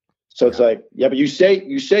that. So it's like, yeah, but you say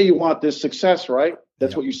you want this success, right?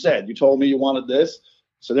 That's what you said. You told me you wanted this.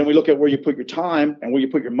 So then we look at where you put your time and where you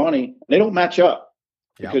put your money. And they don't match up.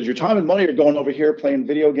 because your time and money are going over here playing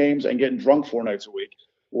video games and getting drunk 4 nights a week.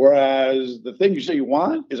 Whereas the thing you say you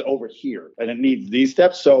want is over here and it needs these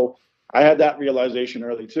steps. So I had that realization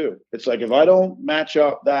early too. It's like, if I don't match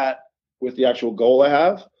up that with the actual goal I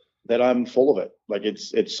have, then I'm full of it. Like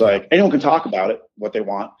it's like anyone can talk about it, what they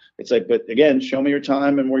want. It's like, but again, show me your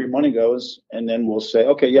time and where your money goes. And then we'll say,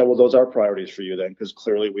 okay, yeah, well, those are priorities for you then. Cause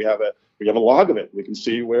clearly we have a log of it. We can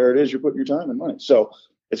see where it is you're putting your time and money. So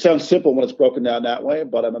it sounds simple when it's broken down that way,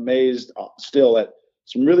 but I'm amazed still at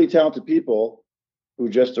some really talented people who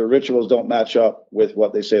just their rituals don't match up with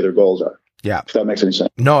what they say their goals are. Yeah. If that makes any sense.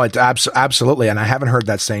 No, it's absolutely. And I haven't heard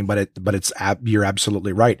that saying, but you're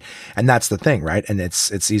absolutely right. And that's the thing, right? And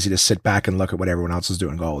it's easy to sit back and look at what everyone else is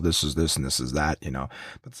doing. Oh, this is this and this is that, you know,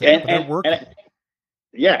 but they're working.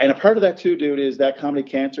 And a part of that too, dude, is that comedy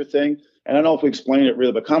cancer thing. And I don't know if we explained it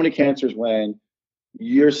really, but comedy cancer is when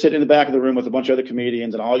you're sitting in the back of the room with a bunch of other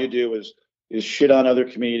comedians and all you do is shit on other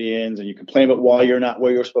comedians and you complain about why you're not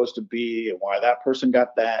where you're supposed to be and why that person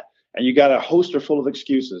got that. And you got a hoster full of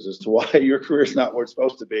excuses as to why your career is not where it's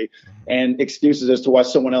supposed to be and excuses as to why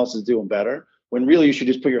someone else is doing better, when really you should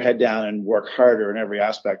just put your head down and work harder in every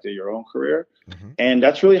aspect of your own career. Mm-hmm. And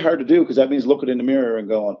that's really hard to do because that means looking in the mirror and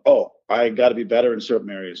going, oh, I got to be better in certain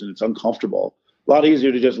areas. And it's uncomfortable. A lot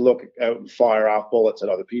easier to just look out and fire off bullets at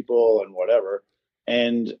other people and whatever.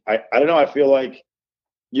 And I don't know, I feel like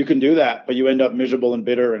you can do that, but you end up miserable and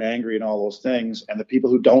bitter and angry and all those things. And the people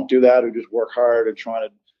who don't do that, who just work hard and trying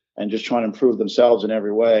to improve themselves in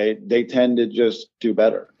every way, they tend to just do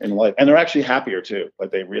better in life. And they're actually happier too.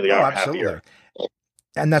 Like they really are happier.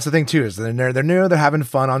 And that's the thing too, is they're new, they're having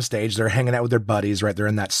fun on stage. They're hanging out with their buddies, right? They're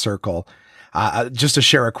in that circle. Just to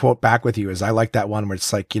share a quote back with you is I like that one where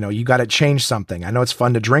it's like, you know, you got to change something. I know it's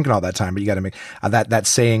fun to drink and all that time, but you got to make that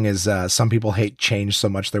saying is, some people hate change so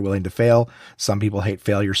much they're willing to fail. Some people hate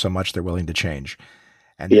failure so much they're willing to change.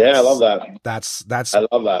 And yeah, I love that. That's I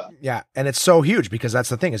love that. Yeah. And it's so huge because that's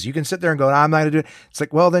the thing is you can sit there and go, I'm not gonna do it. It's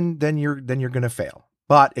like, well, then you're going to fail.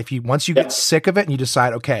 But if once you get sick of it and you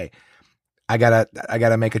decide, okay, I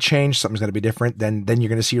gotta make a change, something's going to be different, then you're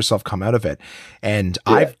going to see yourself come out of it. And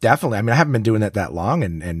I haven't been doing it that long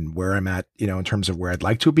and where I'm at, you know, in terms of where I'd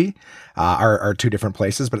like to be, are two different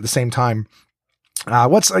places. But at the same time, we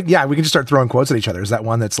can just start throwing quotes at each other. Is that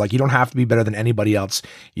one that's like, you don't have to be better than anybody else.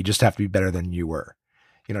 You just have to be better than you were.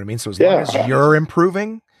 You know what I mean? So as long as you're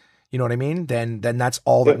improving, you know what I mean? Then that's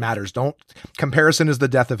all that matters. Comparison is the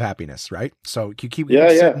death of happiness, right? So you keep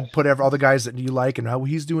and put all the guys that you like and how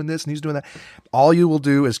he's doing this and he's doing that. All you will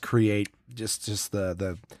do is create just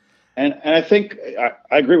the. And I think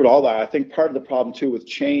I agree with all that. I think part of the problem too with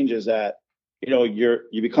change is that, you know,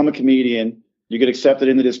 you become a comedian, you get accepted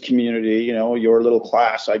into this community, you know, your little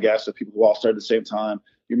class, I guess, of people who all started at the same time.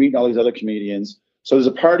 You're meeting all these other comedians. So there's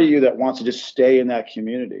a part of you that wants to just stay in that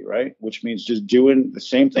community, right? Which means just doing the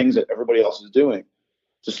same things that everybody else is doing.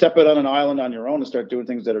 To step out on an island on your own and start doing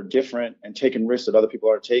things that are different and taking risks that other people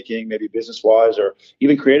are taking, maybe business-wise or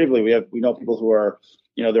even creatively. We know people who are,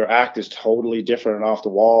 you know, their act is totally different and off the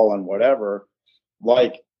wall and whatever.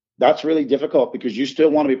 Like, that's really difficult because you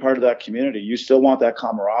still want to be part of that community. You still want that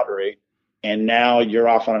camaraderie. And now you're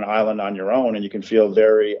off on an island on your own and you can feel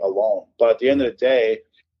very alone. But at the end of the day,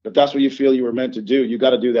 if that's what you feel you were meant to do, you got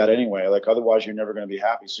to do that anyway. Like, otherwise you're never going to be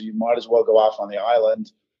happy. So you might as well go off on the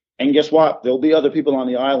island. And guess what? There'll be other people on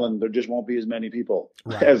the island. There just won't be as many people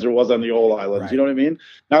as there was on the old islands. Right. You know what I mean?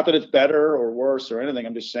 Not that it's better or worse or anything.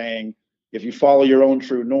 I'm just saying, if you follow your own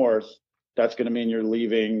true north, that's going to mean you're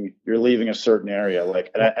leaving a certain area. Like,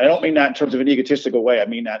 and I don't mean that in terms of an egotistical way. I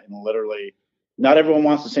mean that in literally, not everyone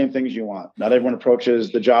wants the same things you want. Not everyone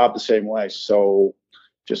approaches the job the same way. So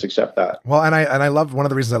just accept that. Well, and I love, one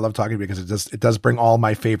of the reasons I love talking because it does bring all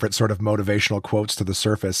my favorite sort of motivational quotes to the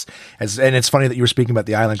surface. And it's funny that you were speaking about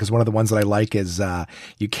the island, because one of the ones that I like is,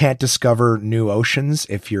 you can't discover new oceans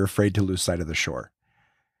if you're afraid to lose sight of the shore.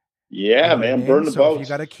 Yeah, man. Burn the boats. You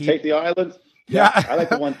got to take the island. Yeah. I like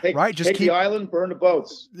the one. Take the island, burn the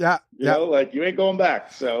boats. Yeah. You know, like, you ain't going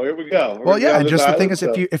back. So here we go. And just the thing is,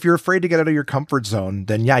 if you're afraid to get out of your comfort zone,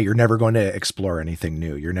 then you're never going to explore anything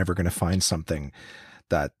new. You're never going to find something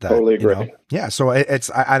that totally agree. You know, yeah. So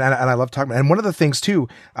I love talking about, and one of the things too,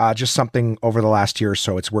 just something over the last year or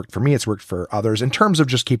so, it's worked for me, it's worked for others in terms of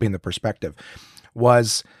just keeping the perspective,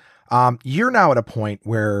 was, you're now at a point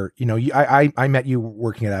where, you know, I met you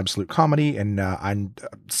working at Absolute Comedy, and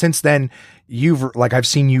since then I've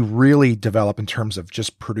seen you really develop in terms of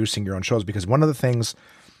just producing your own shows, because one of the things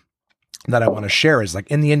that I want to share is, like,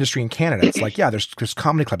 in the industry in Canada, it's like, there's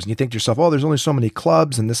comedy clubs, and you think to yourself, oh, there's only so many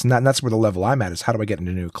clubs and this and that. And that's where the level I'm at is, how do I get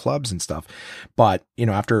into new clubs and stuff? But, you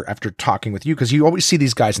know, after talking with you, cause you always see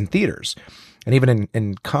these guys in theaters, And even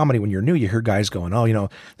in comedy, when you're new, you hear guys going, oh,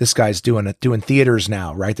 this guy's doing theaters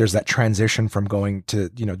now, right? There's that transition from going to,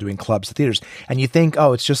 doing clubs to theaters. And you think,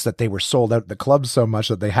 oh, it's just that they were sold out at the clubs so much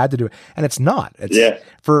that they had to do it. And it's not. It's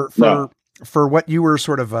for what you were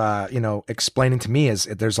sort of, explaining to me is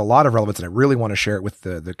there's a lot of relevance, and I really want to share it with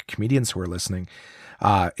the comedians who are listening,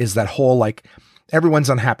 is that whole, like, everyone's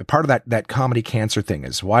unhappy. Part of that comedy cancer thing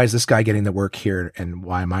is, why is this guy getting the work here and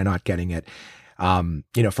why am I not getting it?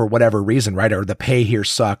 For whatever reason, right? Or the pay here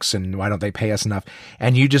sucks and why don't they pay us enough?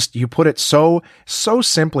 And you put it so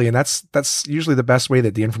simply. And that's usually the best way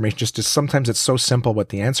that the information just sometimes it's so simple what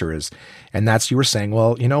the answer is. And that's, you were saying,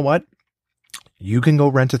 well, you know what? You can go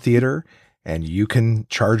rent a theater and you can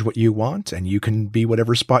charge what you want and you can be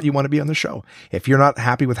whatever spot you want to be on the show. If you're not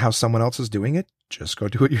happy with how someone else is doing it, just go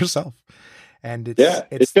do it yourself. And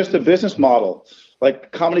it's just a business model.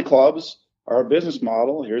 Like comedy clubs are a business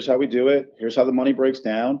model. Here's how we do it. Here's how the money breaks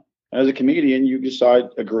down. And as a comedian, you decide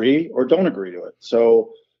agree or don't agree to it.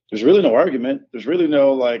 So there's really no argument. There's really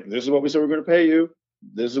no, like, this is what we said we're going to pay you.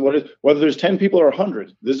 This is what it is. Whether there's 10 people or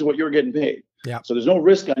 100, this is what you're getting paid. Yeah. So there's no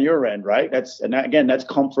risk on your end, right? That's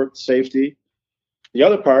comfort, safety. The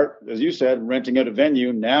other part, as you said, renting out a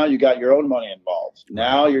venue. Now you got your own money involved.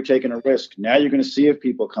 Now you're taking a risk. Now you're going to see if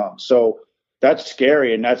people come. So that's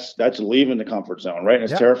scary, and that's leaving the comfort zone, right? And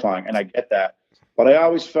it's terrifying, and I get that. But I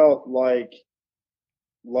always felt like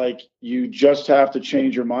you just have to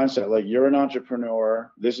change your mindset. Like, you're an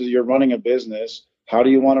entrepreneur. You're running a business. How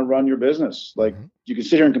do you want to run your business? Like, you can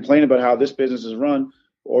sit here and complain about how this business is run,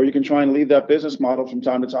 or you can try and leave that business model from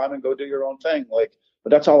time to time and go do your own thing. Like,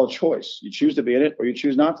 but that's all a choice. You choose to be in it or you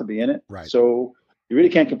choose not to be in it. Right. So you really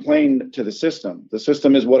can't complain to the system. The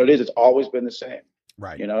system is what it is. It's always been the same.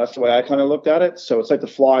 Right. That's the way I kind of looked at it. So it's like the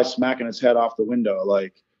fly smacking its head off the window.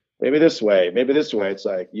 Like, maybe this way, maybe this way. It's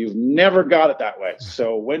like, you've never got it that way.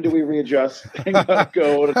 So when do we readjust and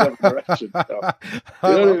go in a different direction? So, you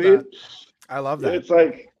know what I mean? I love that. It's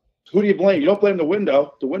like, who do you blame? You don't blame the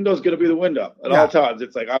window. The window's going to be the window at all times.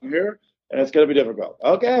 It's like, I'm here and it's going to be difficult.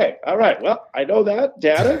 Okay. All right. Well, I know that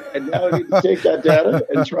data, and now I need to take that data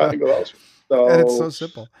and try to go elsewhere. So, and it's so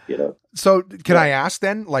simple. So can I ask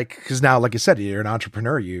then, like, because now, like you said, you're an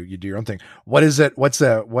entrepreneur, you do your own thing. What is it? What's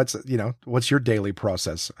your daily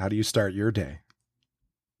process? How do you start your day?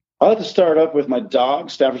 I like to start up with my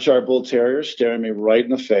dog, Staffordshire Bull Terrier, staring me right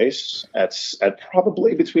in the face at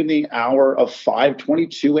probably between the hour of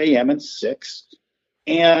 5:22 a.m. and 6,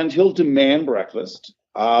 and he'll demand breakfast.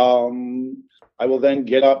 I will then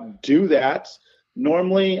get up, do that.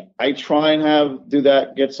 Normally, I try and do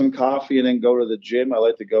that, get some coffee, and then go to the gym. I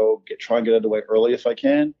like to try and get underway early if I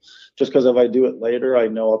can, just because if I do it later, I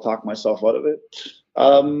know I'll talk myself out of it.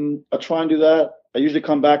 I try and do that. I usually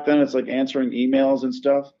come back then. It's like answering emails and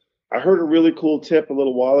stuff. I heard a really cool tip a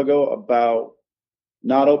little while ago about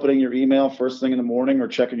not opening your email first thing in the morning or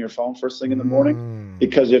checking your phone first thing in the morning.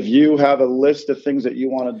 Because if you have a list of things that you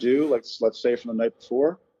want to do, like let's say from the night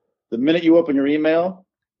before, the minute you open your email,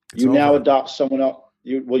 you now adopt someone else.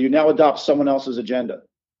 You now adopt someone else's agenda.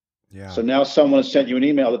 Yeah. So now someone has sent you an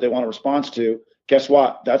email that they want a response to. Guess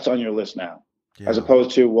what? That's on your list now. Yeah. As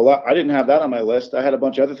opposed to, well, I didn't have that on my list. I had a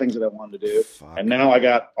bunch of other things that I wanted to do. And now I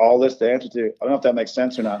got all this to answer to. I don't know if that makes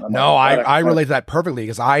sense or not. I relate to that perfectly,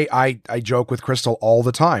 because I joke with Crystal all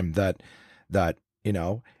the time that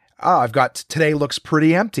I've got, today looks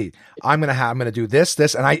pretty empty. I'm going to do this,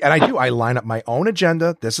 and I line up my own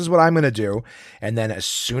agenda. This is what I'm going to do. And then as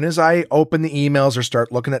soon as I open the emails or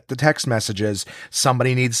start looking at the text messages,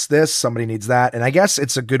 somebody needs this, somebody needs that. And I guess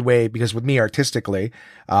it's a good way, because with me artistically,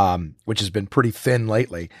 which has been pretty thin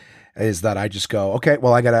lately, is that I just go, okay,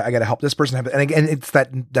 well, I gotta help this person have it. And again, it's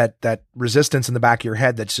that resistance in the back of your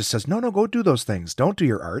head that just says, no, go do those things. Don't do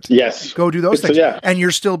your art. Yes. Go do those things. Yeah. And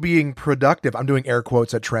you're still being productive. I'm doing air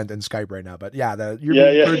quotes at Trent and Skype right now, but you're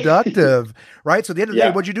being productive, right? So at the end of the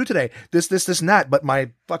day, what'd you do today? This, and that. But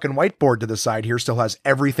my fucking whiteboard to the side here still has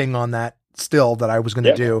everything on that still that I was going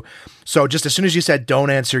to do. So just as soon as you said, don't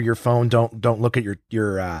answer your phone, don't look at your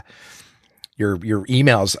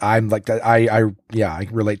emails, I'm like that. I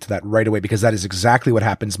relate to that right away, because that is exactly what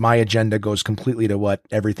happens. My agenda goes completely to what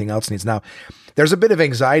everything else needs. Now, there's a bit of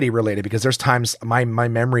anxiety related, because there's times my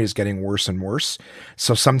memory is getting worse and worse.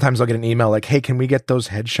 So sometimes I'll get an email like, hey, can we get those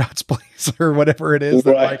headshots, please? Or whatever it is.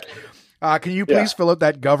 Right. Can you please fill out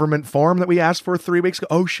that government form that we asked for 3 weeks ago?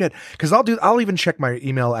 Oh shit. Cause I'll even check my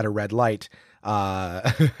email at a red light.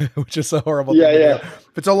 Which is a horrible thing to do.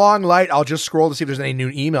 If it's a long light, I'll just scroll to see if there's any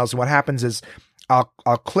new emails. And what happens is I'll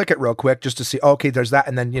click it real quick just to see, okay, there's that.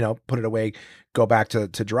 And then, put it away, go back to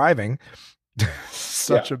driving.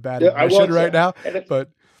 Such a bad admission right now.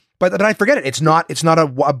 But But then I forget it. It's not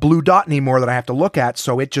a blue dot anymore that I have to look at.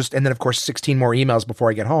 So it just, and then of course 16 more emails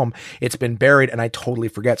before I get home. It's been buried and I totally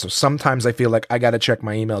forget. So sometimes I feel like I got to check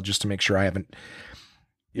my email just to make sure I haven't.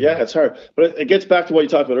 Yeah, it's hard. But it gets back to what you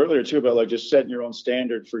talked about earlier too, about like just setting your own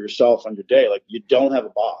standard for yourself on your day. Like you don't have a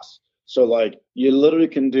boss. So like you literally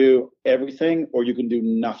can do everything or you can do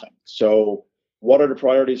nothing. So what are the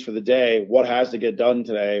priorities for the day? What has to get done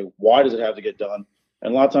today? Why does it have to get done?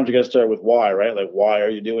 And a lot of times you got to start with why, right? Like, why are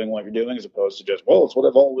you doing what you're doing, as opposed to just, well, it's what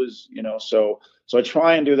I've always, So I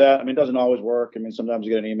try and do that. I mean, it doesn't always work. I mean, sometimes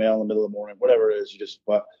you get an email in the middle of the morning, whatever it is.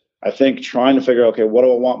 But I think trying to figure out, okay, what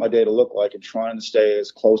do I want my day to look like, and trying to stay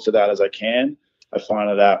as close to that as I can, I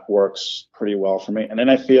find that works pretty well for me. And then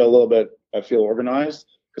I feel organized,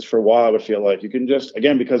 because for a while I would feel like you can just,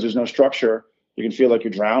 again, because there's no structure, you can feel like you're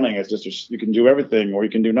drowning. It's just you can do everything or you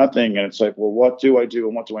can do nothing. And it's like, well, what do I do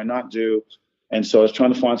and what do I not do? And so I was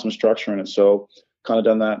trying to find some structure in it. So kind of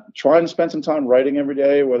done that. Trying to spend some time writing every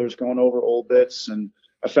day, whether it's going over old bits. And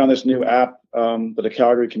I found this new app that a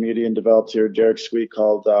Calgary comedian developed here, Derek Sweet,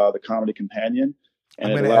 called the Comedy Companion.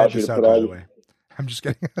 And it allows you to put all. I'm just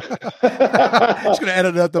kidding. I'm just going to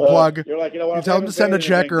edit out the plug. You're like, what? You tell them to send a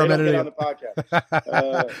check, or I'm editing on the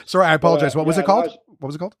podcast. Sorry, I apologize. What was it called? What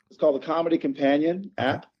was it called? It's called the Comedy Companion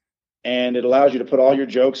app, and it allows you to put all your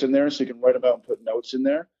jokes in there, so you can write them out and put notes in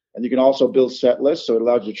there. And you can also build set lists, so it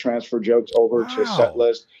allows you to transfer jokes over to a set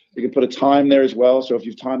list. You can put a time there as well, so if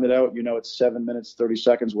you've timed it out, it's 7 minutes, 30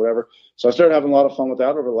 seconds, whatever. So I started having a lot of fun with that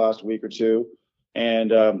over the last week or two,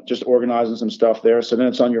 and just organizing some stuff there. So then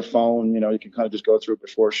it's on your phone. You can kind of just go through it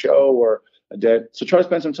before a show or a day. So try to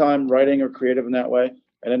spend some time writing or creative in that way.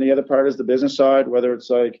 And then the other part is the business side, whether it's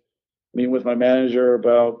like meeting with my manager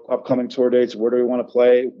about upcoming tour dates, where do we want to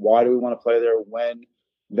play, why do we want to play there, when,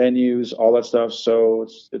 venues, all that stuff. So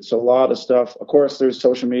it's a lot of stuff. Of course, there's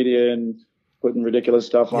social media and putting ridiculous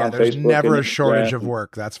stuff on Facebook. There's never a shortage of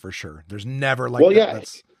work. That's for sure. There's never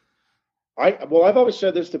I've always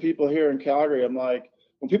said this to people here in Calgary. I'm like,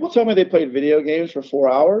 when people tell me they played video games for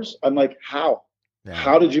 4 hours, I'm like, how? Yeah.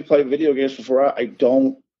 How did you play video games for 4 hours? I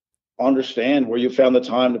don't understand where you found the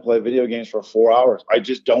time to play video games for 4 hours. I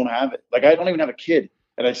just don't have it. Like, I don't even have a kid,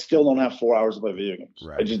 and I still don't have 4 hours to play video games.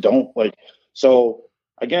 Right. I just don't. So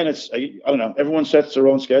again, I don't know. Everyone sets their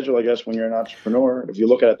own schedule, I guess, when you're an entrepreneur, if you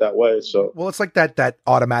look at it that way. So, well, it's like that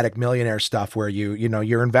automatic millionaire stuff where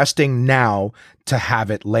you're investing now to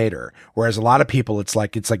have it later. Whereas a lot of people, it's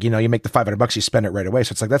like, you make the $500, you spend it right away.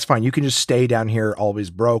 So it's like, that's fine. You can just stay down here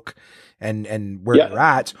always broke and where you're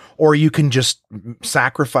at, or you can just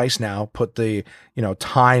sacrifice now, put the,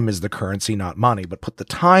 time is the currency, not money, but put the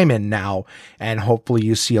time in now. And hopefully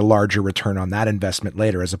you see a larger return on that investment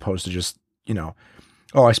later, as opposed to just,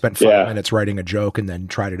 I spent 5 minutes writing a joke and then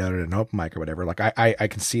tried it out at an open mic or whatever. Like I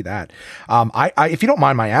can see that. If you don't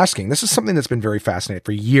mind my asking, this is something that's been very fascinating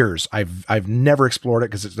for years. I've never explored it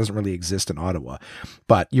because it doesn't really exist in Ottawa,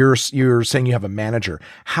 but you're saying you have a manager.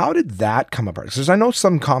 How did that come about? Because I know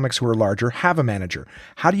some comics who are larger have a manager.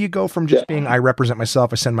 How do you go from just being, I represent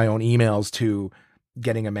myself, I send my own emails, to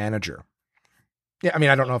getting a manager? Yeah. I mean,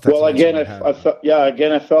 I don't know if that's, well, again,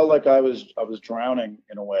 I felt like I was drowning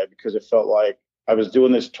in a way, because it felt like I was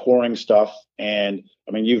doing this touring stuff, and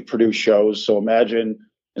I mean, you've produced shows. So imagine,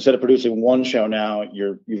 instead of producing one show now,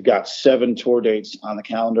 you've got 7 tour dates on the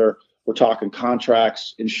calendar. We're talking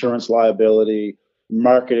contracts, insurance liability,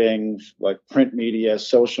 marketing, like print media,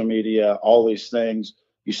 social media, all these things.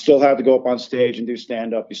 You still have to go up on stage and do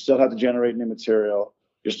stand up. You still have to generate new material.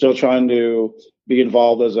 You're still trying to be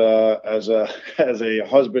involved as a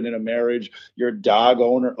husband in a marriage. You're a dog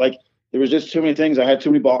owner. Like, there was just too many things. I had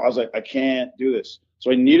too many balls. I was like, I can't do this.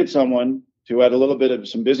 So I needed someone who had a little bit of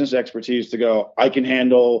some business expertise to go, I can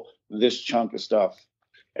handle this chunk of stuff.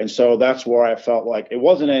 And so that's where I felt like it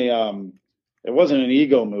wasn't an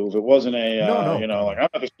ego move. It wasn't like I'm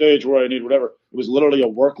at the stage where I need whatever. It was literally a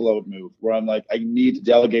workload move where I'm like, I need to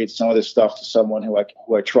delegate some of this stuff to someone who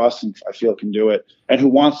I trust and I feel can do it, and who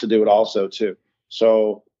wants to do it also too.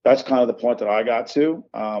 So that's kind of the point that I got to.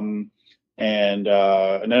 And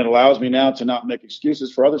then it allows me now to not make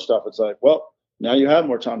excuses for other stuff. It's like, well, now you have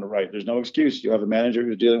more time to write. There's no excuse. You have a manager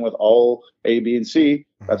who's dealing with all A, B, and C.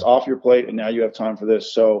 That's off your plate, and now you have time for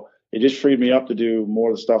this. So it just freed me up to do more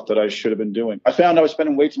of the stuff that I should have been doing. I found I was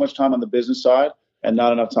spending way too much time on the business side and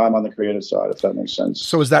not enough time on the creative side, if that makes sense.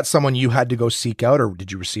 So is that someone you had to go seek out, or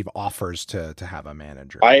did you receive offers to have a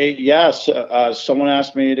manager? Someone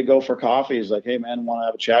asked me to go for coffee. He's like, hey, man, want to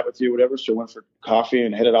have a chat with you, whatever. So I went for coffee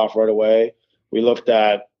and hit it off right away. We looked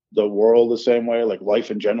at the world the same way, like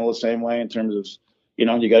life in general the same way, in terms of,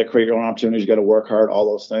 you got to create your own opportunities. You got to work hard, all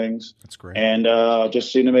those things. That's great. And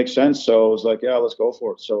just seemed to make sense. So I was like, yeah, let's go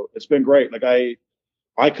for it. So it's been great. Like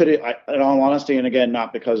I could, in all honesty, and again,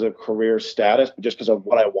 not because of career status, but just because of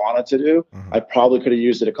what I wanted to do, I probably could have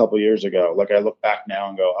used it a couple of years ago. Like I look back now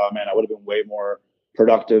and go, oh man, I would have been way more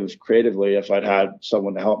productive creatively if I'd had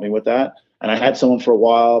someone to help me with that. And I had someone for a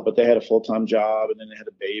while, but they had a full-time job and then they had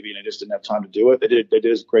a baby and I just didn't have time to do it. They did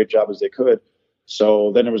as great job as they could.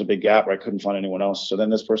 So then there was a big gap where I couldn't find anyone else. So then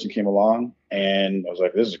this person came along and I was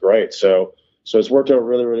like, this is great. So it's worked out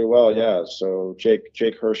really, really well. Yeah. So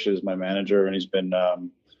Jake Hirsch is my manager, and he's been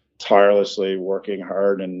tirelessly working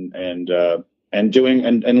hard and doing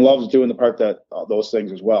and loves doing the part that those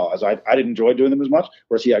things as well. As I didn't enjoy doing them as much,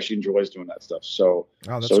 whereas he actually enjoys doing that stuff. So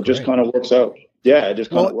it just kind of works out. Yeah, it just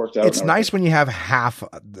kind of worked out. It's nice when you have half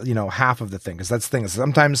of the thing, because that's the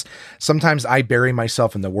thing. Sometimes I bury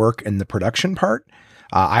myself in the work and the production part.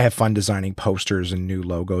 I have fun designing posters and new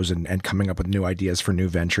logos and coming up with new ideas for new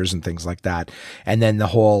ventures and things like that. And then the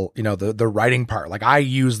whole, the writing part, like I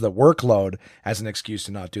use the workload as an excuse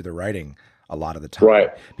to not do the writing a lot of the time. Right.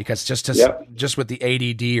 Because just with the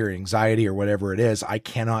ADD or anxiety or whatever it is, I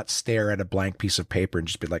cannot stare at a blank piece of paper and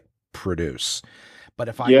just be like, produce. But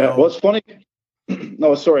if I well, it's funny.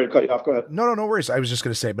 No, sorry to cut you off. Go ahead. No worries. I was just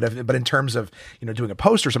going to say, but in terms of, doing a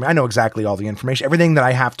post or something, I know exactly all the information. Everything that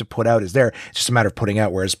I have to put out is there. It's just a matter of putting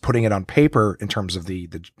out. Whereas putting it on paper in terms of the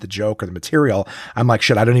joke or the material, I'm like,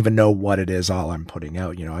 shit, I don't even know what it is all I'm putting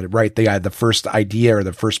out. I write the first idea or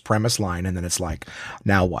the first premise line, and then it's like,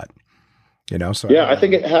 now what? So yeah, I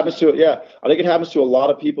think it happens to a lot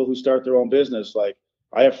of people who start their own business. Like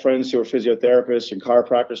I have friends who are physiotherapists and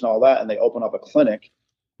chiropractors and all that, and they open up a clinic,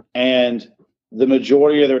 and the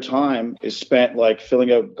majority of their time is spent like filling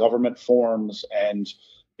out government forms and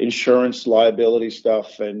insurance liability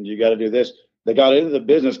stuff. And you got to do this. They got into the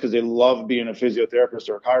business because they love being a physiotherapist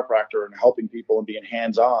or a chiropractor and helping people and being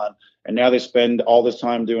hands-on. And now they spend all this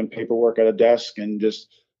time doing paperwork at a desk and just,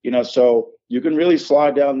 so you can really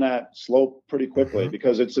slide down that slope pretty quickly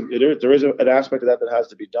because there is an aspect of that has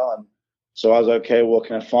to be done. So I was like, okay, well,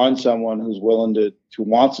 can I find someone who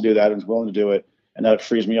wants to do that and is willing to do it? And that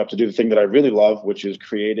frees me up to do the thing that I really love, which is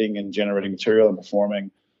creating and generating material and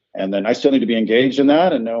performing. And then I still need to be engaged in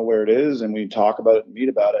that and know where it is. And we talk about it and meet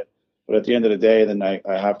about it. But at the end of the day, then I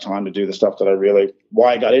have time to do the stuff that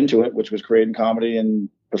why I got into it, which was creating comedy and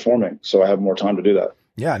performing. So I have more time to do that.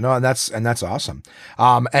 Yeah, no, and that's awesome.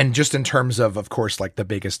 And just in terms of course, like the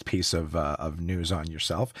biggest piece of news on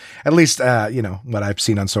yourself, at least, what I've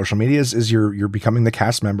seen on social media is you're becoming the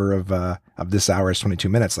cast member of This Hour is 22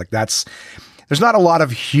 Minutes. Like there's not a lot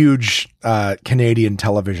of huge Canadian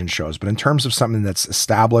television shows, but in terms of something that's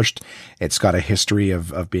established, it's got a history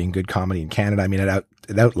of being good comedy in Canada. I mean, it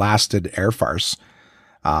outlasted Air Farce.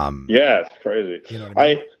 Yeah, it's crazy.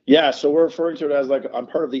 So we're referring to it as like I'm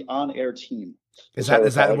part of the on-air team. Is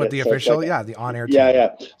that what the official? The on-air team.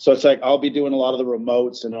 Yeah. So it's like I'll be doing a lot of the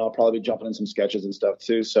remotes, and I'll probably be jumping in some sketches and stuff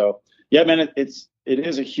too. So yeah, man, it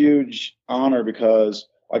is a huge honor because,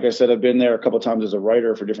 like I said, I've been there a couple of times as a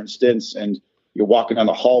writer for different stints, and you're walking down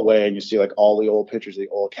the hallway and you see like all the old pictures of the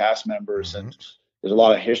old cast members, and there's a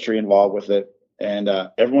lot of history involved with it. And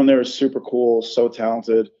everyone there is super cool, so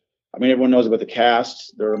talented. I mean, everyone knows about the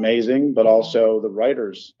cast; they're amazing, but also the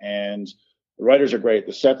writers. And the writers are great.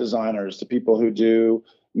 The set designers, the people who do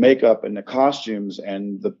makeup and the costumes,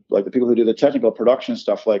 and the people who do the technical production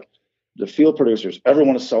stuff, like the field producers.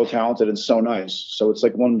 Everyone is so talented and so nice. So it's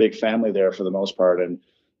like one big family there for the most part. And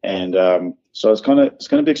so it's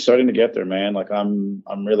gonna be exciting to get there, man. Like I'm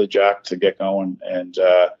really jacked to get going and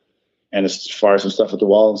as fire some stuff at the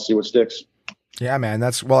wall and see what sticks. Yeah, man,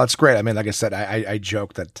 that's great. I mean, like I said, I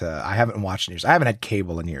joke that I haven't watched in years. I haven't had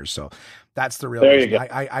cable in years, so that's the real reason.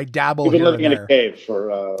 I dabble. You've been here living and in a cave for.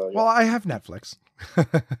 Well, I have Netflix.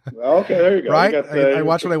 Okay, there you go. Right, I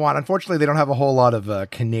watch what I want. Unfortunately, they don't have a whole lot of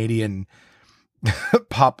Canadian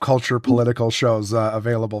pop culture political shows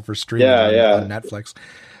available for streaming on Netflix.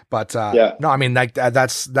 But no, I mean, like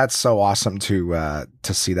that's so awesome to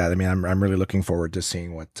see that. I mean, I'm really looking forward to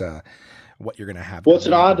seeing what you're going to have. Well,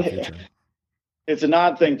 it's an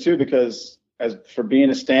odd thing too, because as for being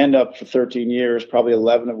a stand-up for 13 years, probably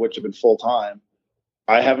 11 of which have been full time,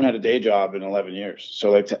 I haven't had a day job in 11 years.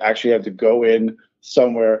 So like to actually have to go in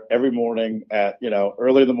somewhere every morning at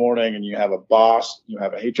early in the morning, and you have a boss, you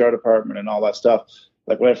have a HR department, and all that stuff.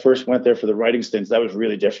 Like when I first went there for the writing stints, that was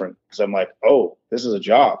really different because I'm like, oh, this is a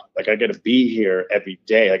job. Like I got to be here every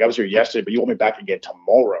day. Like I was here yesterday, but you want me back again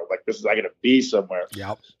tomorrow. Like I got to be somewhere.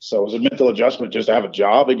 Yep. So it was a mental adjustment just to have a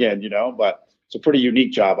job again, but it's a pretty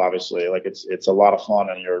unique job, obviously. Like it's a lot of fun,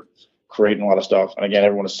 and you're creating a lot of stuff. And again,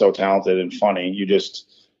 everyone is so talented and funny.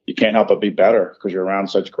 You can't help but be better because you're around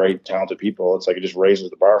such great, talented people. It's like it just raises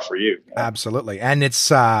the bar for you. Absolutely. And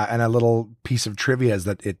it's and a little piece of trivia is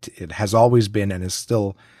that it has always been and is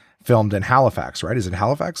still filmed in Halifax, right? Is it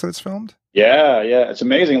Halifax that it's filmed? Yeah. It's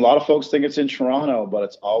amazing. A lot of folks think it's in Toronto, but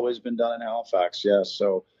it's always been done in Halifax. Yeah.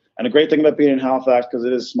 So, and the great thing about being in Halifax, because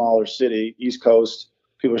it is a smaller city, East Coast,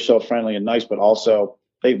 people are so friendly and nice, but also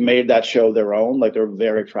they've made that show their own. Like they're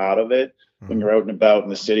very proud of it. When you're out and about in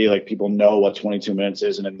the city, like people know what 22 minutes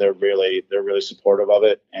is, and they're really supportive of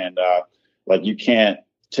it. And like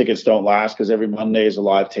tickets don't last because every Monday is a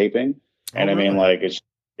live taping. And I mean, like it's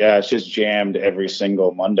just jammed every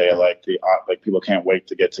single Monday. Like people can't wait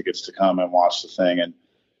to get tickets to come and watch the thing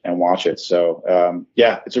and watch it. So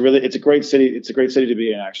it's a great city. It's a great city to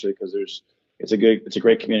be in actually, because it's a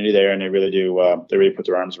great community there, and they really put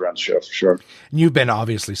their arms around the show for sure. And you've been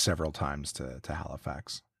obviously several times to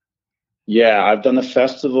Halifax. Yeah, I've done the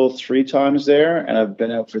festival 3 times there, and I've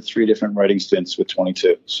been out for 3 different writing stints with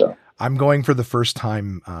 22. So I'm going for the first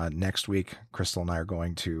time next week. Crystal and I are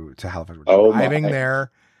going to Halifax. We're driving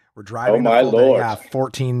there. We're driving. Oh my Lord! Yeah,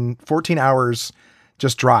 14 hours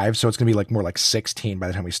just drive. So it's gonna be like more like 16 by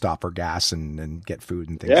the time we stop for gas and get food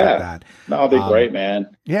and things like that. That'll be great,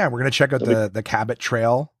 man. Yeah, we're gonna check out the Cabot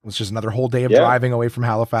Trail. It's just another whole day of driving away from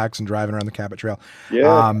Halifax and driving around the Cabot Trail.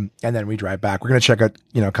 Yeah. And then we drive back. We're gonna check out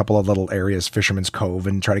a couple of little areas, Fisherman's Cove,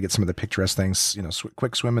 and try to get some of the picturesque things.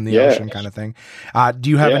 Quick swim in the ocean kind of thing. Do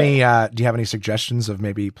you have any suggestions of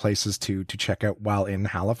maybe places to check out while in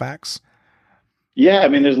Halifax? Yeah, I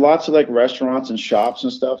mean, there's lots of like restaurants and shops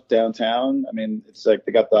and stuff downtown. I mean, it's like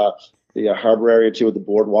they got the harbor area too with the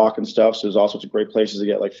boardwalk and stuff. So there's all sorts of great places to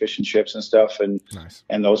get like fish and chips and stuff and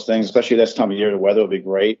those things. Especially this time of year, the weather will be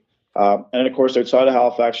great. And then of course outside of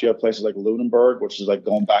Halifax, you have places like Lunenburg, which is like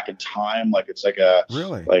going back in time. Like it's like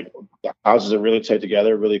like the houses are really tight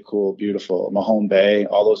together, really cool, beautiful. Mahone Bay,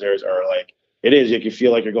 all those areas are like. It is. You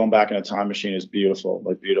feel like you're going back in a time machine. It's beautiful,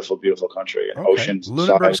 like beautiful country and oceans.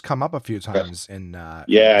 Lunenburg's come up a few times in.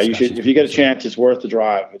 You should. If you get a chance, it's worth the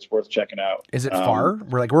drive. It's worth checking out. Is it far?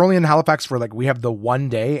 We're only in Halifax for we have the one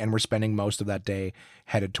day, and we're spending most of that day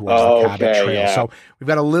headed towards the Cabot Trail. Yeah. So we've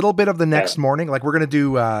got a little bit of the next morning. Like we're gonna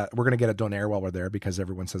get a donair while we're there because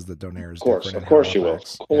everyone says the donair is different. Of course you will.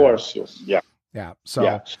 Of course, yeah. So.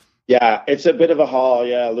 Yeah. Yeah, it's a bit of a haul.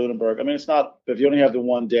 Yeah, Lunenburg. I mean, it's not. If you only have the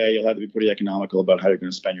one day, you'll have to be pretty economical about how you're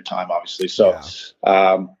going to spend your time, obviously. So, it's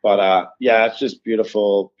just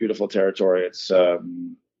beautiful territory. It's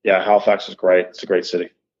Halifax is great. It's a great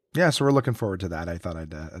city. Yeah, so we're looking forward to that. I thought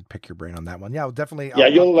I'd pick your brain on that one. Yeah, definitely. Yeah,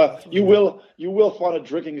 you will find a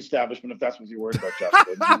drinking establishment if that's what you're worried about,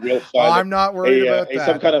 Justin. You will find I'm not worried about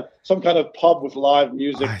that. Some kind of pub with live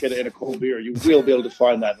music and a cold beer. You will be able to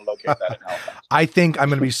find that and locate that in Halifax. I think I'm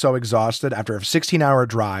going to be so exhausted after a 16-hour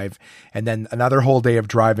drive and then another whole day of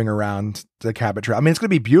driving around the Cabot Trail. I mean, it's going to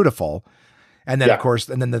be beautiful, and then of course,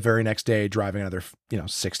 and then the very next day driving another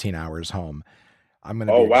 16 hours home. I'm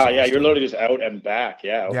gonna. Oh wow! Yeah, you're literally just out and back.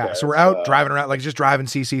 Yeah. Okay. Yeah. So we're out driving around, like just driving.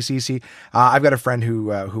 See. I've got a friend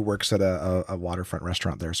who works at a waterfront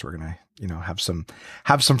restaurant there, so we're gonna have some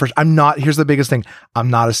fresh. Here's the biggest thing.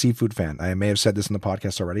 I'm not a seafood fan. I may have said this in the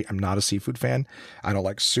podcast already. I'm not a seafood fan. I don't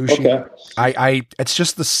like sushi. Okay. It's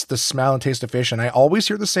just the smell and taste of fish, and I always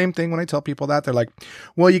hear the same thing when I tell people that. They're like,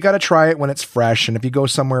 "Well, you got to try it when it's fresh, and if you go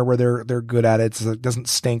somewhere where they're good at it, it doesn't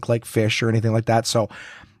stink like fish or anything like that." So.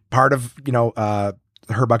 Part of,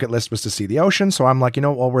 her bucket list was to see the ocean. So I'm like,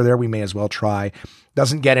 while we're there, we may as well try.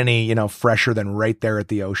 Doesn't get any, fresher than right there at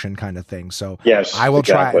the ocean kind of thing. So yes, I will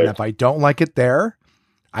try it. And if I don't like it there,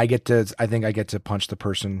 I think I get to punch the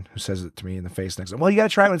person who says it to me in the face next time. Well, you got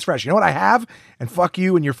to try it when it's fresh. You know what I have? And fuck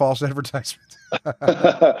you and your false advertisement.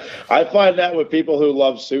 I find that with people who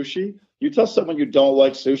love sushi, you tell someone you don't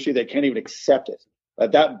like sushi, they can't even accept it.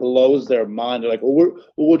 That blows their mind. They're like, well,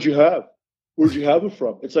 what'd you have? Where'd you have it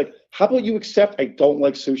from? It's like, how about you accept I don't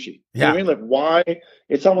like sushi? You know what I mean? Like, why?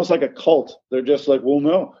 It's almost like a cult. They're just like, well,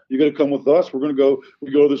 no, you got to come with us. We go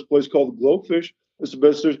to this place called the Glowfish. It's the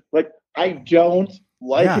best. Like, I don't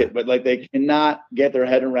like it, but like they cannot get their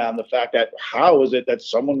head around the fact that how is it that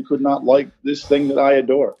someone could not like this thing that I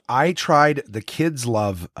adore? I tried. The kids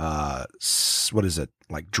love what is it?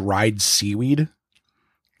 Like dried seaweed.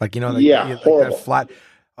 Like horrible. Like flat.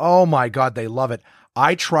 Oh my God, they love it.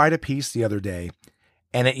 I tried a piece the other day,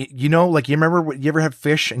 and you remember you ever have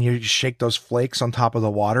fish and you shake those flakes on top of the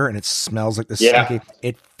water and it smells like this stinky.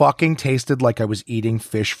 It fucking tasted like I was eating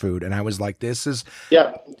fish food, and I was like, "This is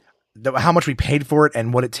how much we paid for it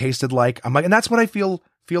and what it tasted like." I'm like, and that's what I feel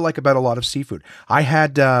like about a lot of seafood. I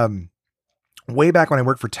had one way back when I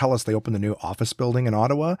worked for TELUS, they opened the new office building in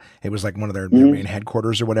Ottawa. It was like one of their main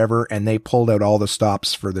headquarters or whatever. And they pulled out all the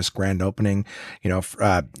stops for this grand opening,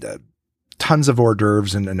 tons of hors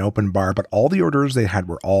d'oeuvres and an open bar, but all the hors d'oeuvres they had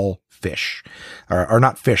were all fish or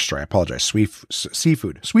not fish. Sorry, I apologize.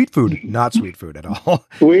 Seafood, sweet food, not sweet food at all.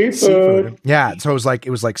 Sweet food. Yeah. So it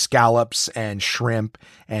was like scallops and shrimp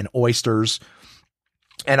and oysters.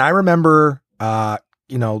 And I remember,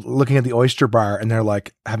 looking at the oyster bar and they're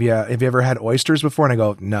like, have you ever had oysters before? And I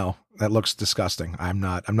go, no, that looks disgusting. I'm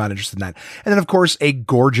not interested in that. And then of course a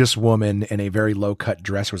gorgeous woman in a very low cut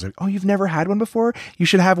dress was like, oh, you've never had one before? You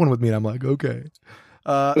should have one with me. And I'm like, okay.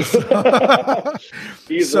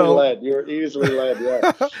 Easily led. You're easily led.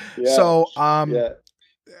 Yeah. Yeah. So,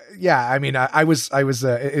 yeah, I mean, it was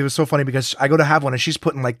so funny because I go to have one and she's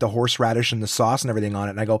putting like the horseradish and the sauce and everything on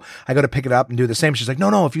it. And I go to pick it up and do the same. She's like,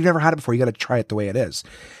 no, if you've never had it before, you got to try it the way it is.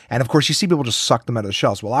 And of course you see people just suck them out of the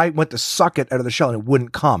shells. Well, I went to suck it out of the shell and it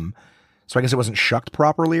wouldn't come. So I guess it wasn't shucked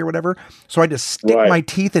properly or whatever. So I had to stick my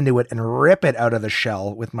teeth into it and rip it out of the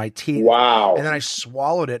shell with my teeth. Wow. And then I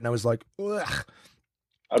swallowed it and I was like, ugh.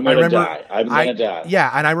 I'm gonna die. Yeah,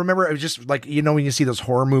 and I remember it was just like, when you see those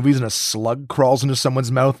horror movies and a slug crawls into someone's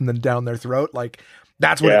mouth and then down their throat, like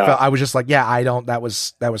that's what it felt. I was just like, that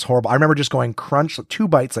was horrible. I remember just going crunch, 2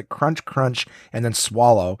 bites, like crunch, and then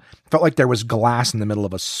swallow. Felt like there was glass in the middle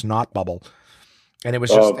of a snot bubble. And it was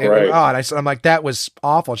just, I'm like, that was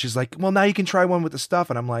awful. She's like, well, now you can try one with the stuff.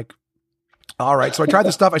 And I'm like, all right. So I tried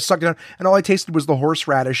the stuff, I sucked it down, and all I tasted was the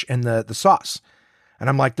horseradish and the sauce. And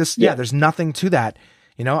I'm like, there's nothing to that.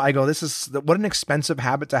 I go, what an expensive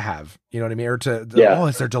habit to have. You know what I mean? Or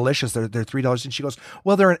they're delicious. They're $3. And she goes,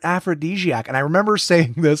 well, they're an aphrodisiac. And I remember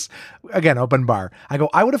saying this again, open bar. I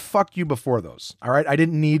go, I would have fucked you before those. All right. I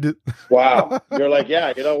didn't need. Wow. You're like,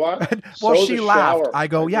 yeah, you know what? Well, she laughed. I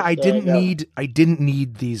go, yeah, I didn't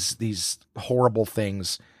need these horrible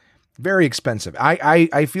things. Very expensive.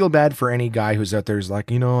 I feel bad for any guy who's out there who's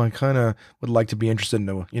like, I kind of would like to be interested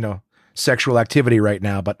in, sexual activity right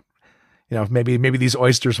now, but maybe these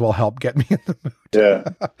oysters will help get me in the mood. Yeah.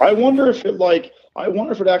 I wonder if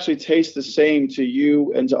it actually tastes the same to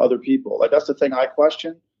you and to other people. Like, that's the thing I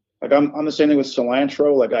question. Like, I'm the same thing with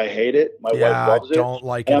cilantro. Like, I hate it. My wife loves it. I don't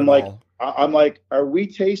like it at all. I'm like, are we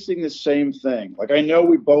tasting the same thing? Like, I know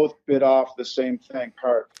we both bit off the same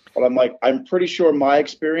part, but I'm like, I'm pretty sure my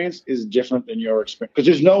experience is different than your experience. Because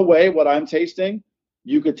there's no way what I'm tasting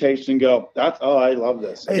you could taste and go, I love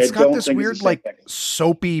this. Like, it's got this weird, like,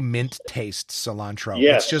 soapy mint taste, cilantro.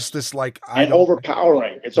 Yes. It's just this, like,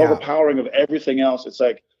 overpowering. It's overpowering of everything else. It's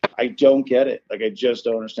like, I don't get it. Like, I just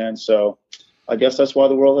don't understand. So I guess that's why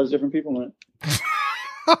the world has different people in it.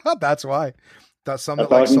 That's why. That's something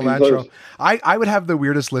like cilantro. I would have the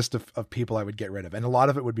weirdest list of people I would get rid of, and a lot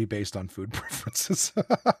of it would be based on food preferences.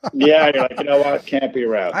 Yeah, you're like, you know what? Can't be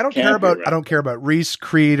around. I don't care about race,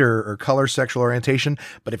 creed, or color, sexual orientation.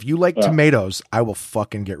 But if you like tomatoes, I will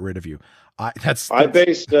fucking get rid of you. I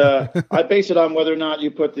base it on whether or not you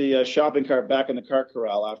put the shopping cart back in the cart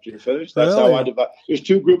corral after you finish. That's how I divide. There's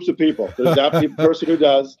 2 groups of people. There's that person who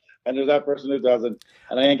does, and there's that person who doesn't.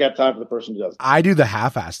 And I ain't got time for the person who doesn't. I do the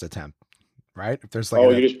half-assed attempt. Right? If there's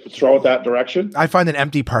like you just throw it that direction? I find an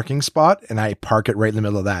empty parking spot and I park it right in the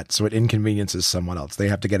middle of that. So it inconveniences someone else. They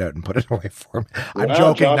have to get out and put it away for me. I'm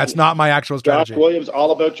joking. That's not my actual strategy. Josh Williams,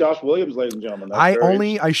 all about Josh Williams, ladies and gentlemen.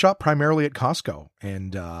 I shop primarily at Costco,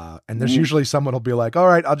 and there's usually someone will be like, all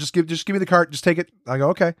right, I'll just give me the cart. Just take it. I go,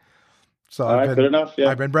 okay. So good enough. Yeah.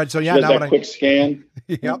 I've been bred. So yeah, now that quick scan.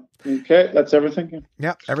 Yep. Okay, that's everything.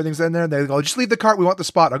 Yeah, everything's in there. They go, just leave the cart. We want the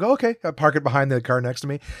spot. I go, okay. I park it behind the car next to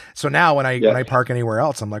me. So now when I park anywhere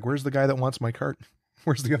else, I'm like, where's the guy that wants my cart?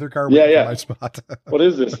 Where's the other car? Yeah. My spot. What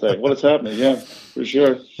is this thing? What is happening? Yeah, for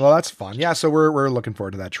sure. Well, that's fun. Yeah, so we're looking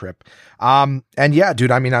forward to that trip. And yeah,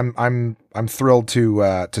 dude. I mean, I'm thrilled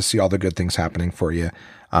to see all the good things happening for you.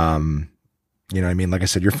 You know what I mean? Like I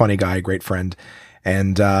said, you're a funny guy, great friend.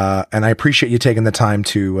 And I appreciate you taking the time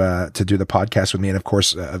to do the podcast with me, and of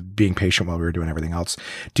course, being patient while we were doing everything else.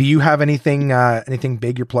 Do you have anything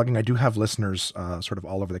big you're plugging? I do have listeners sort of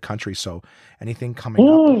all over the country. So anything coming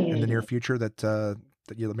up in the near future that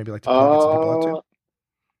you maybe like to plug some people out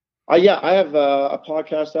to? Yeah, I have a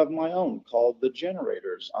podcast of my own called The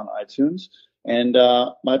Generators on iTunes, and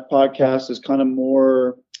my podcast is kind of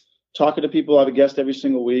more talking to people. I have a guest every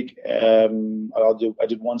single week. I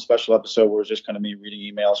did one special episode where it's just kind of me reading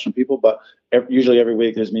emails from people, but usually every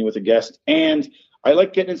week there's me with a guest. And I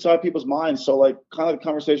like getting inside people's minds. So like kind of the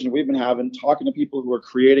conversation we've been having, talking to people who are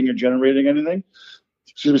creating or generating anything.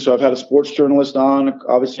 Excuse me. So I've had a sports journalist on.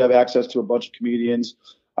 Obviously I have access to a bunch of comedians.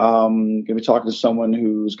 Going to be talking to someone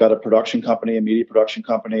who's got a production company, a media production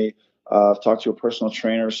company. I've talked to a personal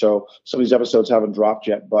trainer. So some of these episodes haven't dropped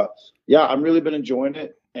yet, but yeah, I've really been enjoying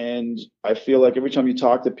it. And I feel like every time you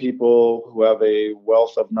talk to people who have a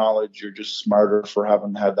wealth of knowledge, you're just smarter for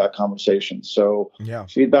having had that conversation. So Yeah.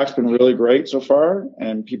 feedback's been really great so far,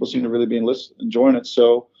 and people seem to really be enjoying it.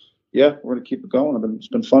 So yeah, we're going to keep it going. It's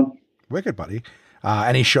been fun. Wicked, buddy.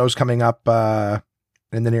 Any shows coming up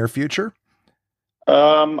in the near future?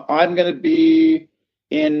 I'm going to be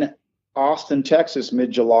in Austin, Texas,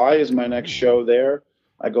 mid-July is my next show there.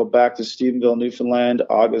 I go back to Stephenville, Newfoundland,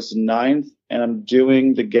 August 9th, and I'm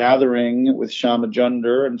doing The Gathering with Shama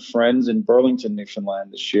Junder and friends in Burlington,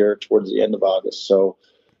 Newfoundland this year towards the end of August. So,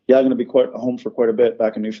 yeah, I'm going to be home for quite a bit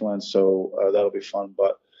back in Newfoundland, so that'll be fun.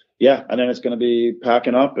 But, yeah, and then it's going to be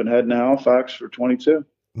packing up and heading to Halifax for 22.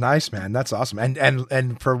 Nice, man. That's awesome.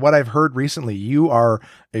 And for what I've heard recently, you are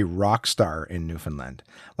a rock star in Newfoundland.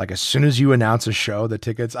 Like as soon as you announce a show, the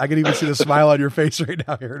tickets, I can even see the smile on your face right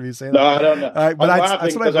now. You heard me say that. No, I don't know. But I'm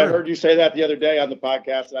laughing because I heard you say that the other day on the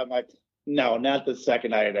podcast, and I'm like, no, not the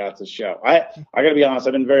second I announce the show. I got to be honest.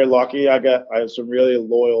 I've been very lucky. I have some really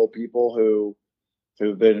loyal people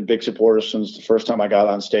who've been big supporters since the first time I got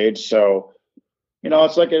on stage. So,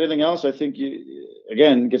 it's like anything else. I think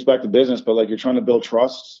again, it gets back to business, but like you're trying to build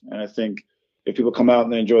trust. And I think if people come out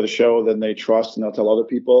and they enjoy the show, then they trust and they'll tell other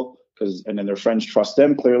people and then their friends trust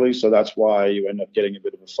them clearly. So that's why you end up getting a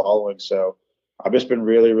bit of a following. So I've just been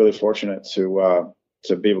really, really fortunate to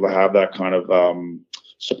be able to have that kind of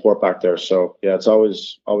support back there. So yeah, it's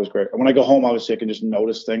always great. And when I go home, obviously I can just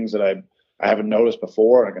notice things that I haven't noticed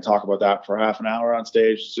before. And I can talk about that for half an hour on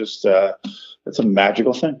stage. It's just, it's a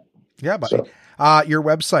magical thing. Yeah, buddy. So, your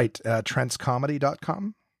website,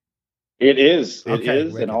 trentscomedy.com? It is. It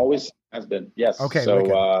is and always has been. Yes. Okay.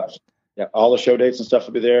 So, yeah, all the show dates and stuff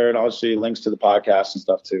will be there, and obviously links to the podcast and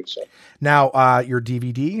stuff too. So now, your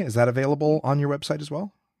DVD, is that available on your website as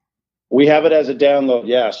well? We have it as a download.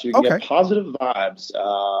 Yes, you can get Positive Vibes,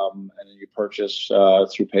 and then you purchase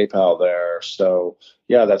through PayPal there. So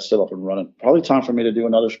yeah, that's still up and running. Probably time for me to do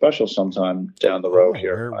another special sometime down the road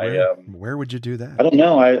here. Where would you do that? I don't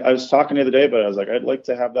know. I was talking the other day, but I was like, I'd like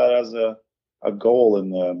to have that as a goal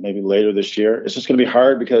in maybe later this year. It's just going to be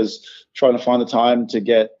hard because trying to find the time to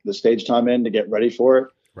get the stage time in to get ready for it.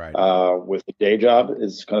 Right. With the day job,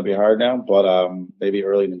 it's going to be hard now, but maybe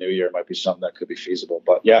early in the new year might be something that could be feasible.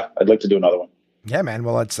 But yeah, I'd like to do another one. Yeah, man.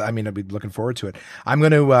 Well, I'll be looking forward to it. I'm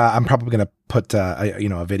probably going to put,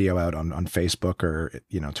 a video out on Facebook or,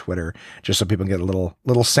 Twitter, just so people can get a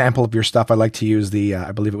little sample of your stuff. I like to use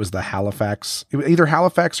I believe it was the Halifax, either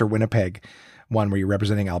Halifax or Winnipeg one where you're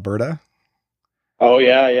representing Alberta. Oh,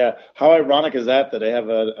 yeah. How ironic is that they have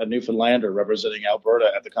a Newfoundlander representing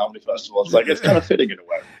Alberta at the comedy festival? It's like, it's kind of fitting in a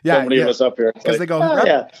way. Yeah. So many of us up here. Because they go,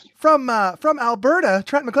 from Alberta,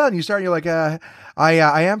 Trent McLeod, you start, you're like,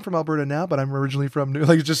 I am from Alberta now, but I'm originally from New,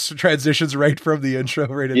 like it just transitions right from the intro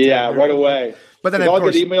right into right away. But then I'll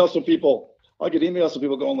get emails from people.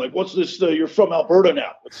 Going like, what's this? You're from Alberta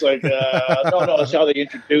now. It's like, no, that's how they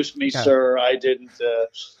introduced me, sir. I didn't.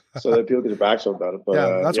 So that people get their backs up about it.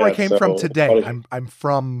 But that's where I came from today. I'm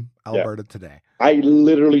from Alberta today. I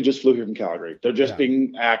literally just flew here from Calgary. They're just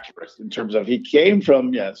being accurate in terms of he came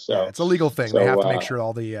from. So it's a legal thing. They have to make sure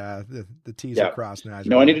all the T's are crossed and I's are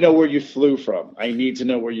crossed. I need to know where you flew from. I need to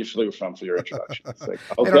know where you flew from for your introduction. It's like,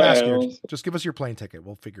 okay, don't ask you. Just give us your plane ticket.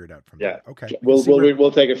 We'll figure it out from there. Okay.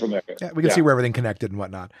 We'll take it from there. Yeah, we can see where everything connected and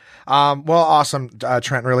whatnot. Well, awesome,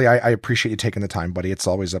 Trent. Really, I appreciate you taking the time, buddy. It's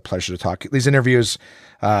always a pleasure to talk. These interviews,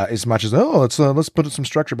 as much as let's put some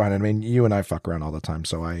structure behind it. I mean, you and I fuck around all the time,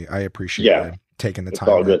 so I appreciate taking the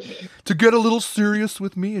time to get a little serious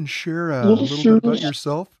with me and share a little bit about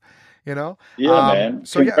yourself. Yeah, man.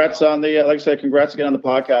 So congrats on the like I said, congrats again on the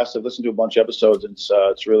podcast. I've listened to a bunch of episodes, and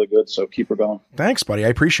it's really good. So keep her going. Thanks, buddy. I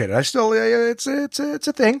appreciate it. I still it's a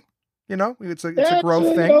thing. It's a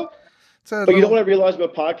growth thing. But you know what I realized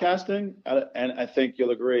about podcasting, and I think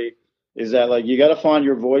you'll agree, is that like you got to find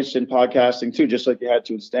your voice in podcasting too, just like you had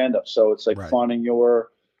to in stand up. So it's like finding your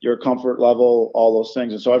comfort level, all those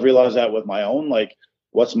things. And so I've realized that with my own, like,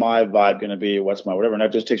 what's my vibe going to be? What's my whatever? And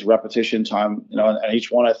that just takes repetition time, and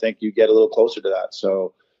each one, I think you get a little closer to that.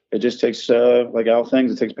 So it just takes, like all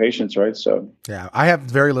things, it takes patience, right? So yeah, I have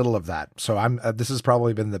very little of that. So this has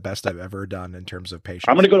probably been the best I've ever done in terms of patience.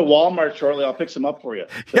 I'm going to go to Walmart shortly. I'll pick some up for you.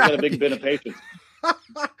 They've got a big bin of patience.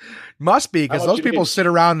 Must be, because those people sit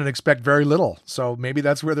around and expect very little. So maybe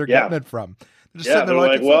that's where they're getting it from. They're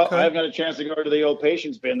like, I haven't got a chance to go to the old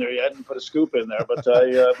patience bin there yet and put a scoop in there, but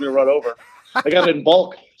I'm going to run over. I got it in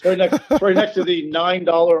bulk. It's right next to the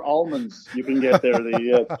 $9 almonds you can get there.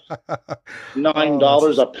 The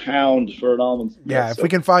 $9 a pound for an almond. Yeah, if we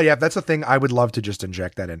can find, that's the thing. I would love to just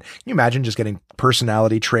inject that in. Can you imagine just getting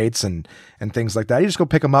personality traits and things like that? You just go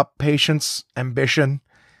pick them up. Patience, ambition,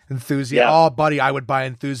 enthusiasm. Yeah. Oh, buddy, I would buy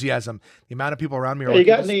enthusiasm. The amount of people around me are. Hey, you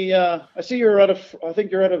got any? I see you're out of. I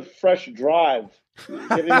think you're out of Fresh Drive. Do you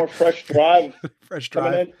have any more Fresh Drive? Fresh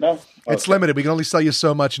Drive? No, it's limited. We can only sell you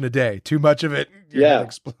so much in a day. Too much of it, yeah.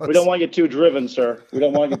 We don't want you too driven, sir. We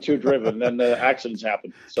don't want you too driven. Then the accidents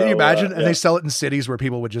happen. So, can you imagine? And they sell it in cities where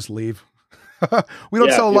people would just leave. We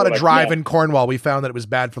don't sell a lot of drive in Cornwall. We found that it was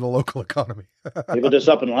bad for the local economy. People just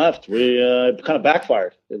up and left. We kind of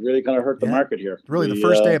backfired. It really kind of hurt the market here. Really, the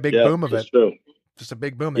first day, a big boom of it. True. Just a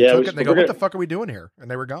big boom. They took it and they go, what the fuck are we doing here?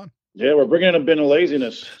 And they were gone. Yeah, we're bringing in a bin of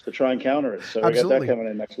laziness to try and counter it. So Absolutely. We got that coming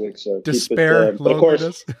in next week. So despair, but of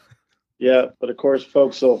course, but of course,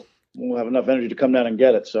 folks will have enough energy to come down and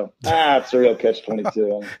get it. So it's a real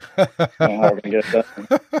catch-22. I don't know how we're gonna get it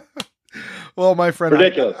done. Well, my friend,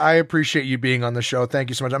 ridiculous. I appreciate you being on the show. Thank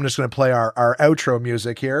you so much. I'm just going to play our outro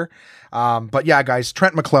music here. But yeah, guys,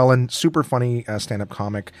 Trent McClellan, super funny stand-up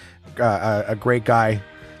comic, a great guy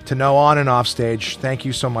to know on and off stage. Thank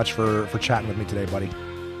you so much for chatting with me today, buddy.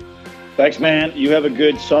 Thanks, man. You have a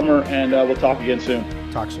good summer, and we'll talk again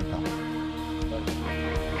soon. Talk soon, pal.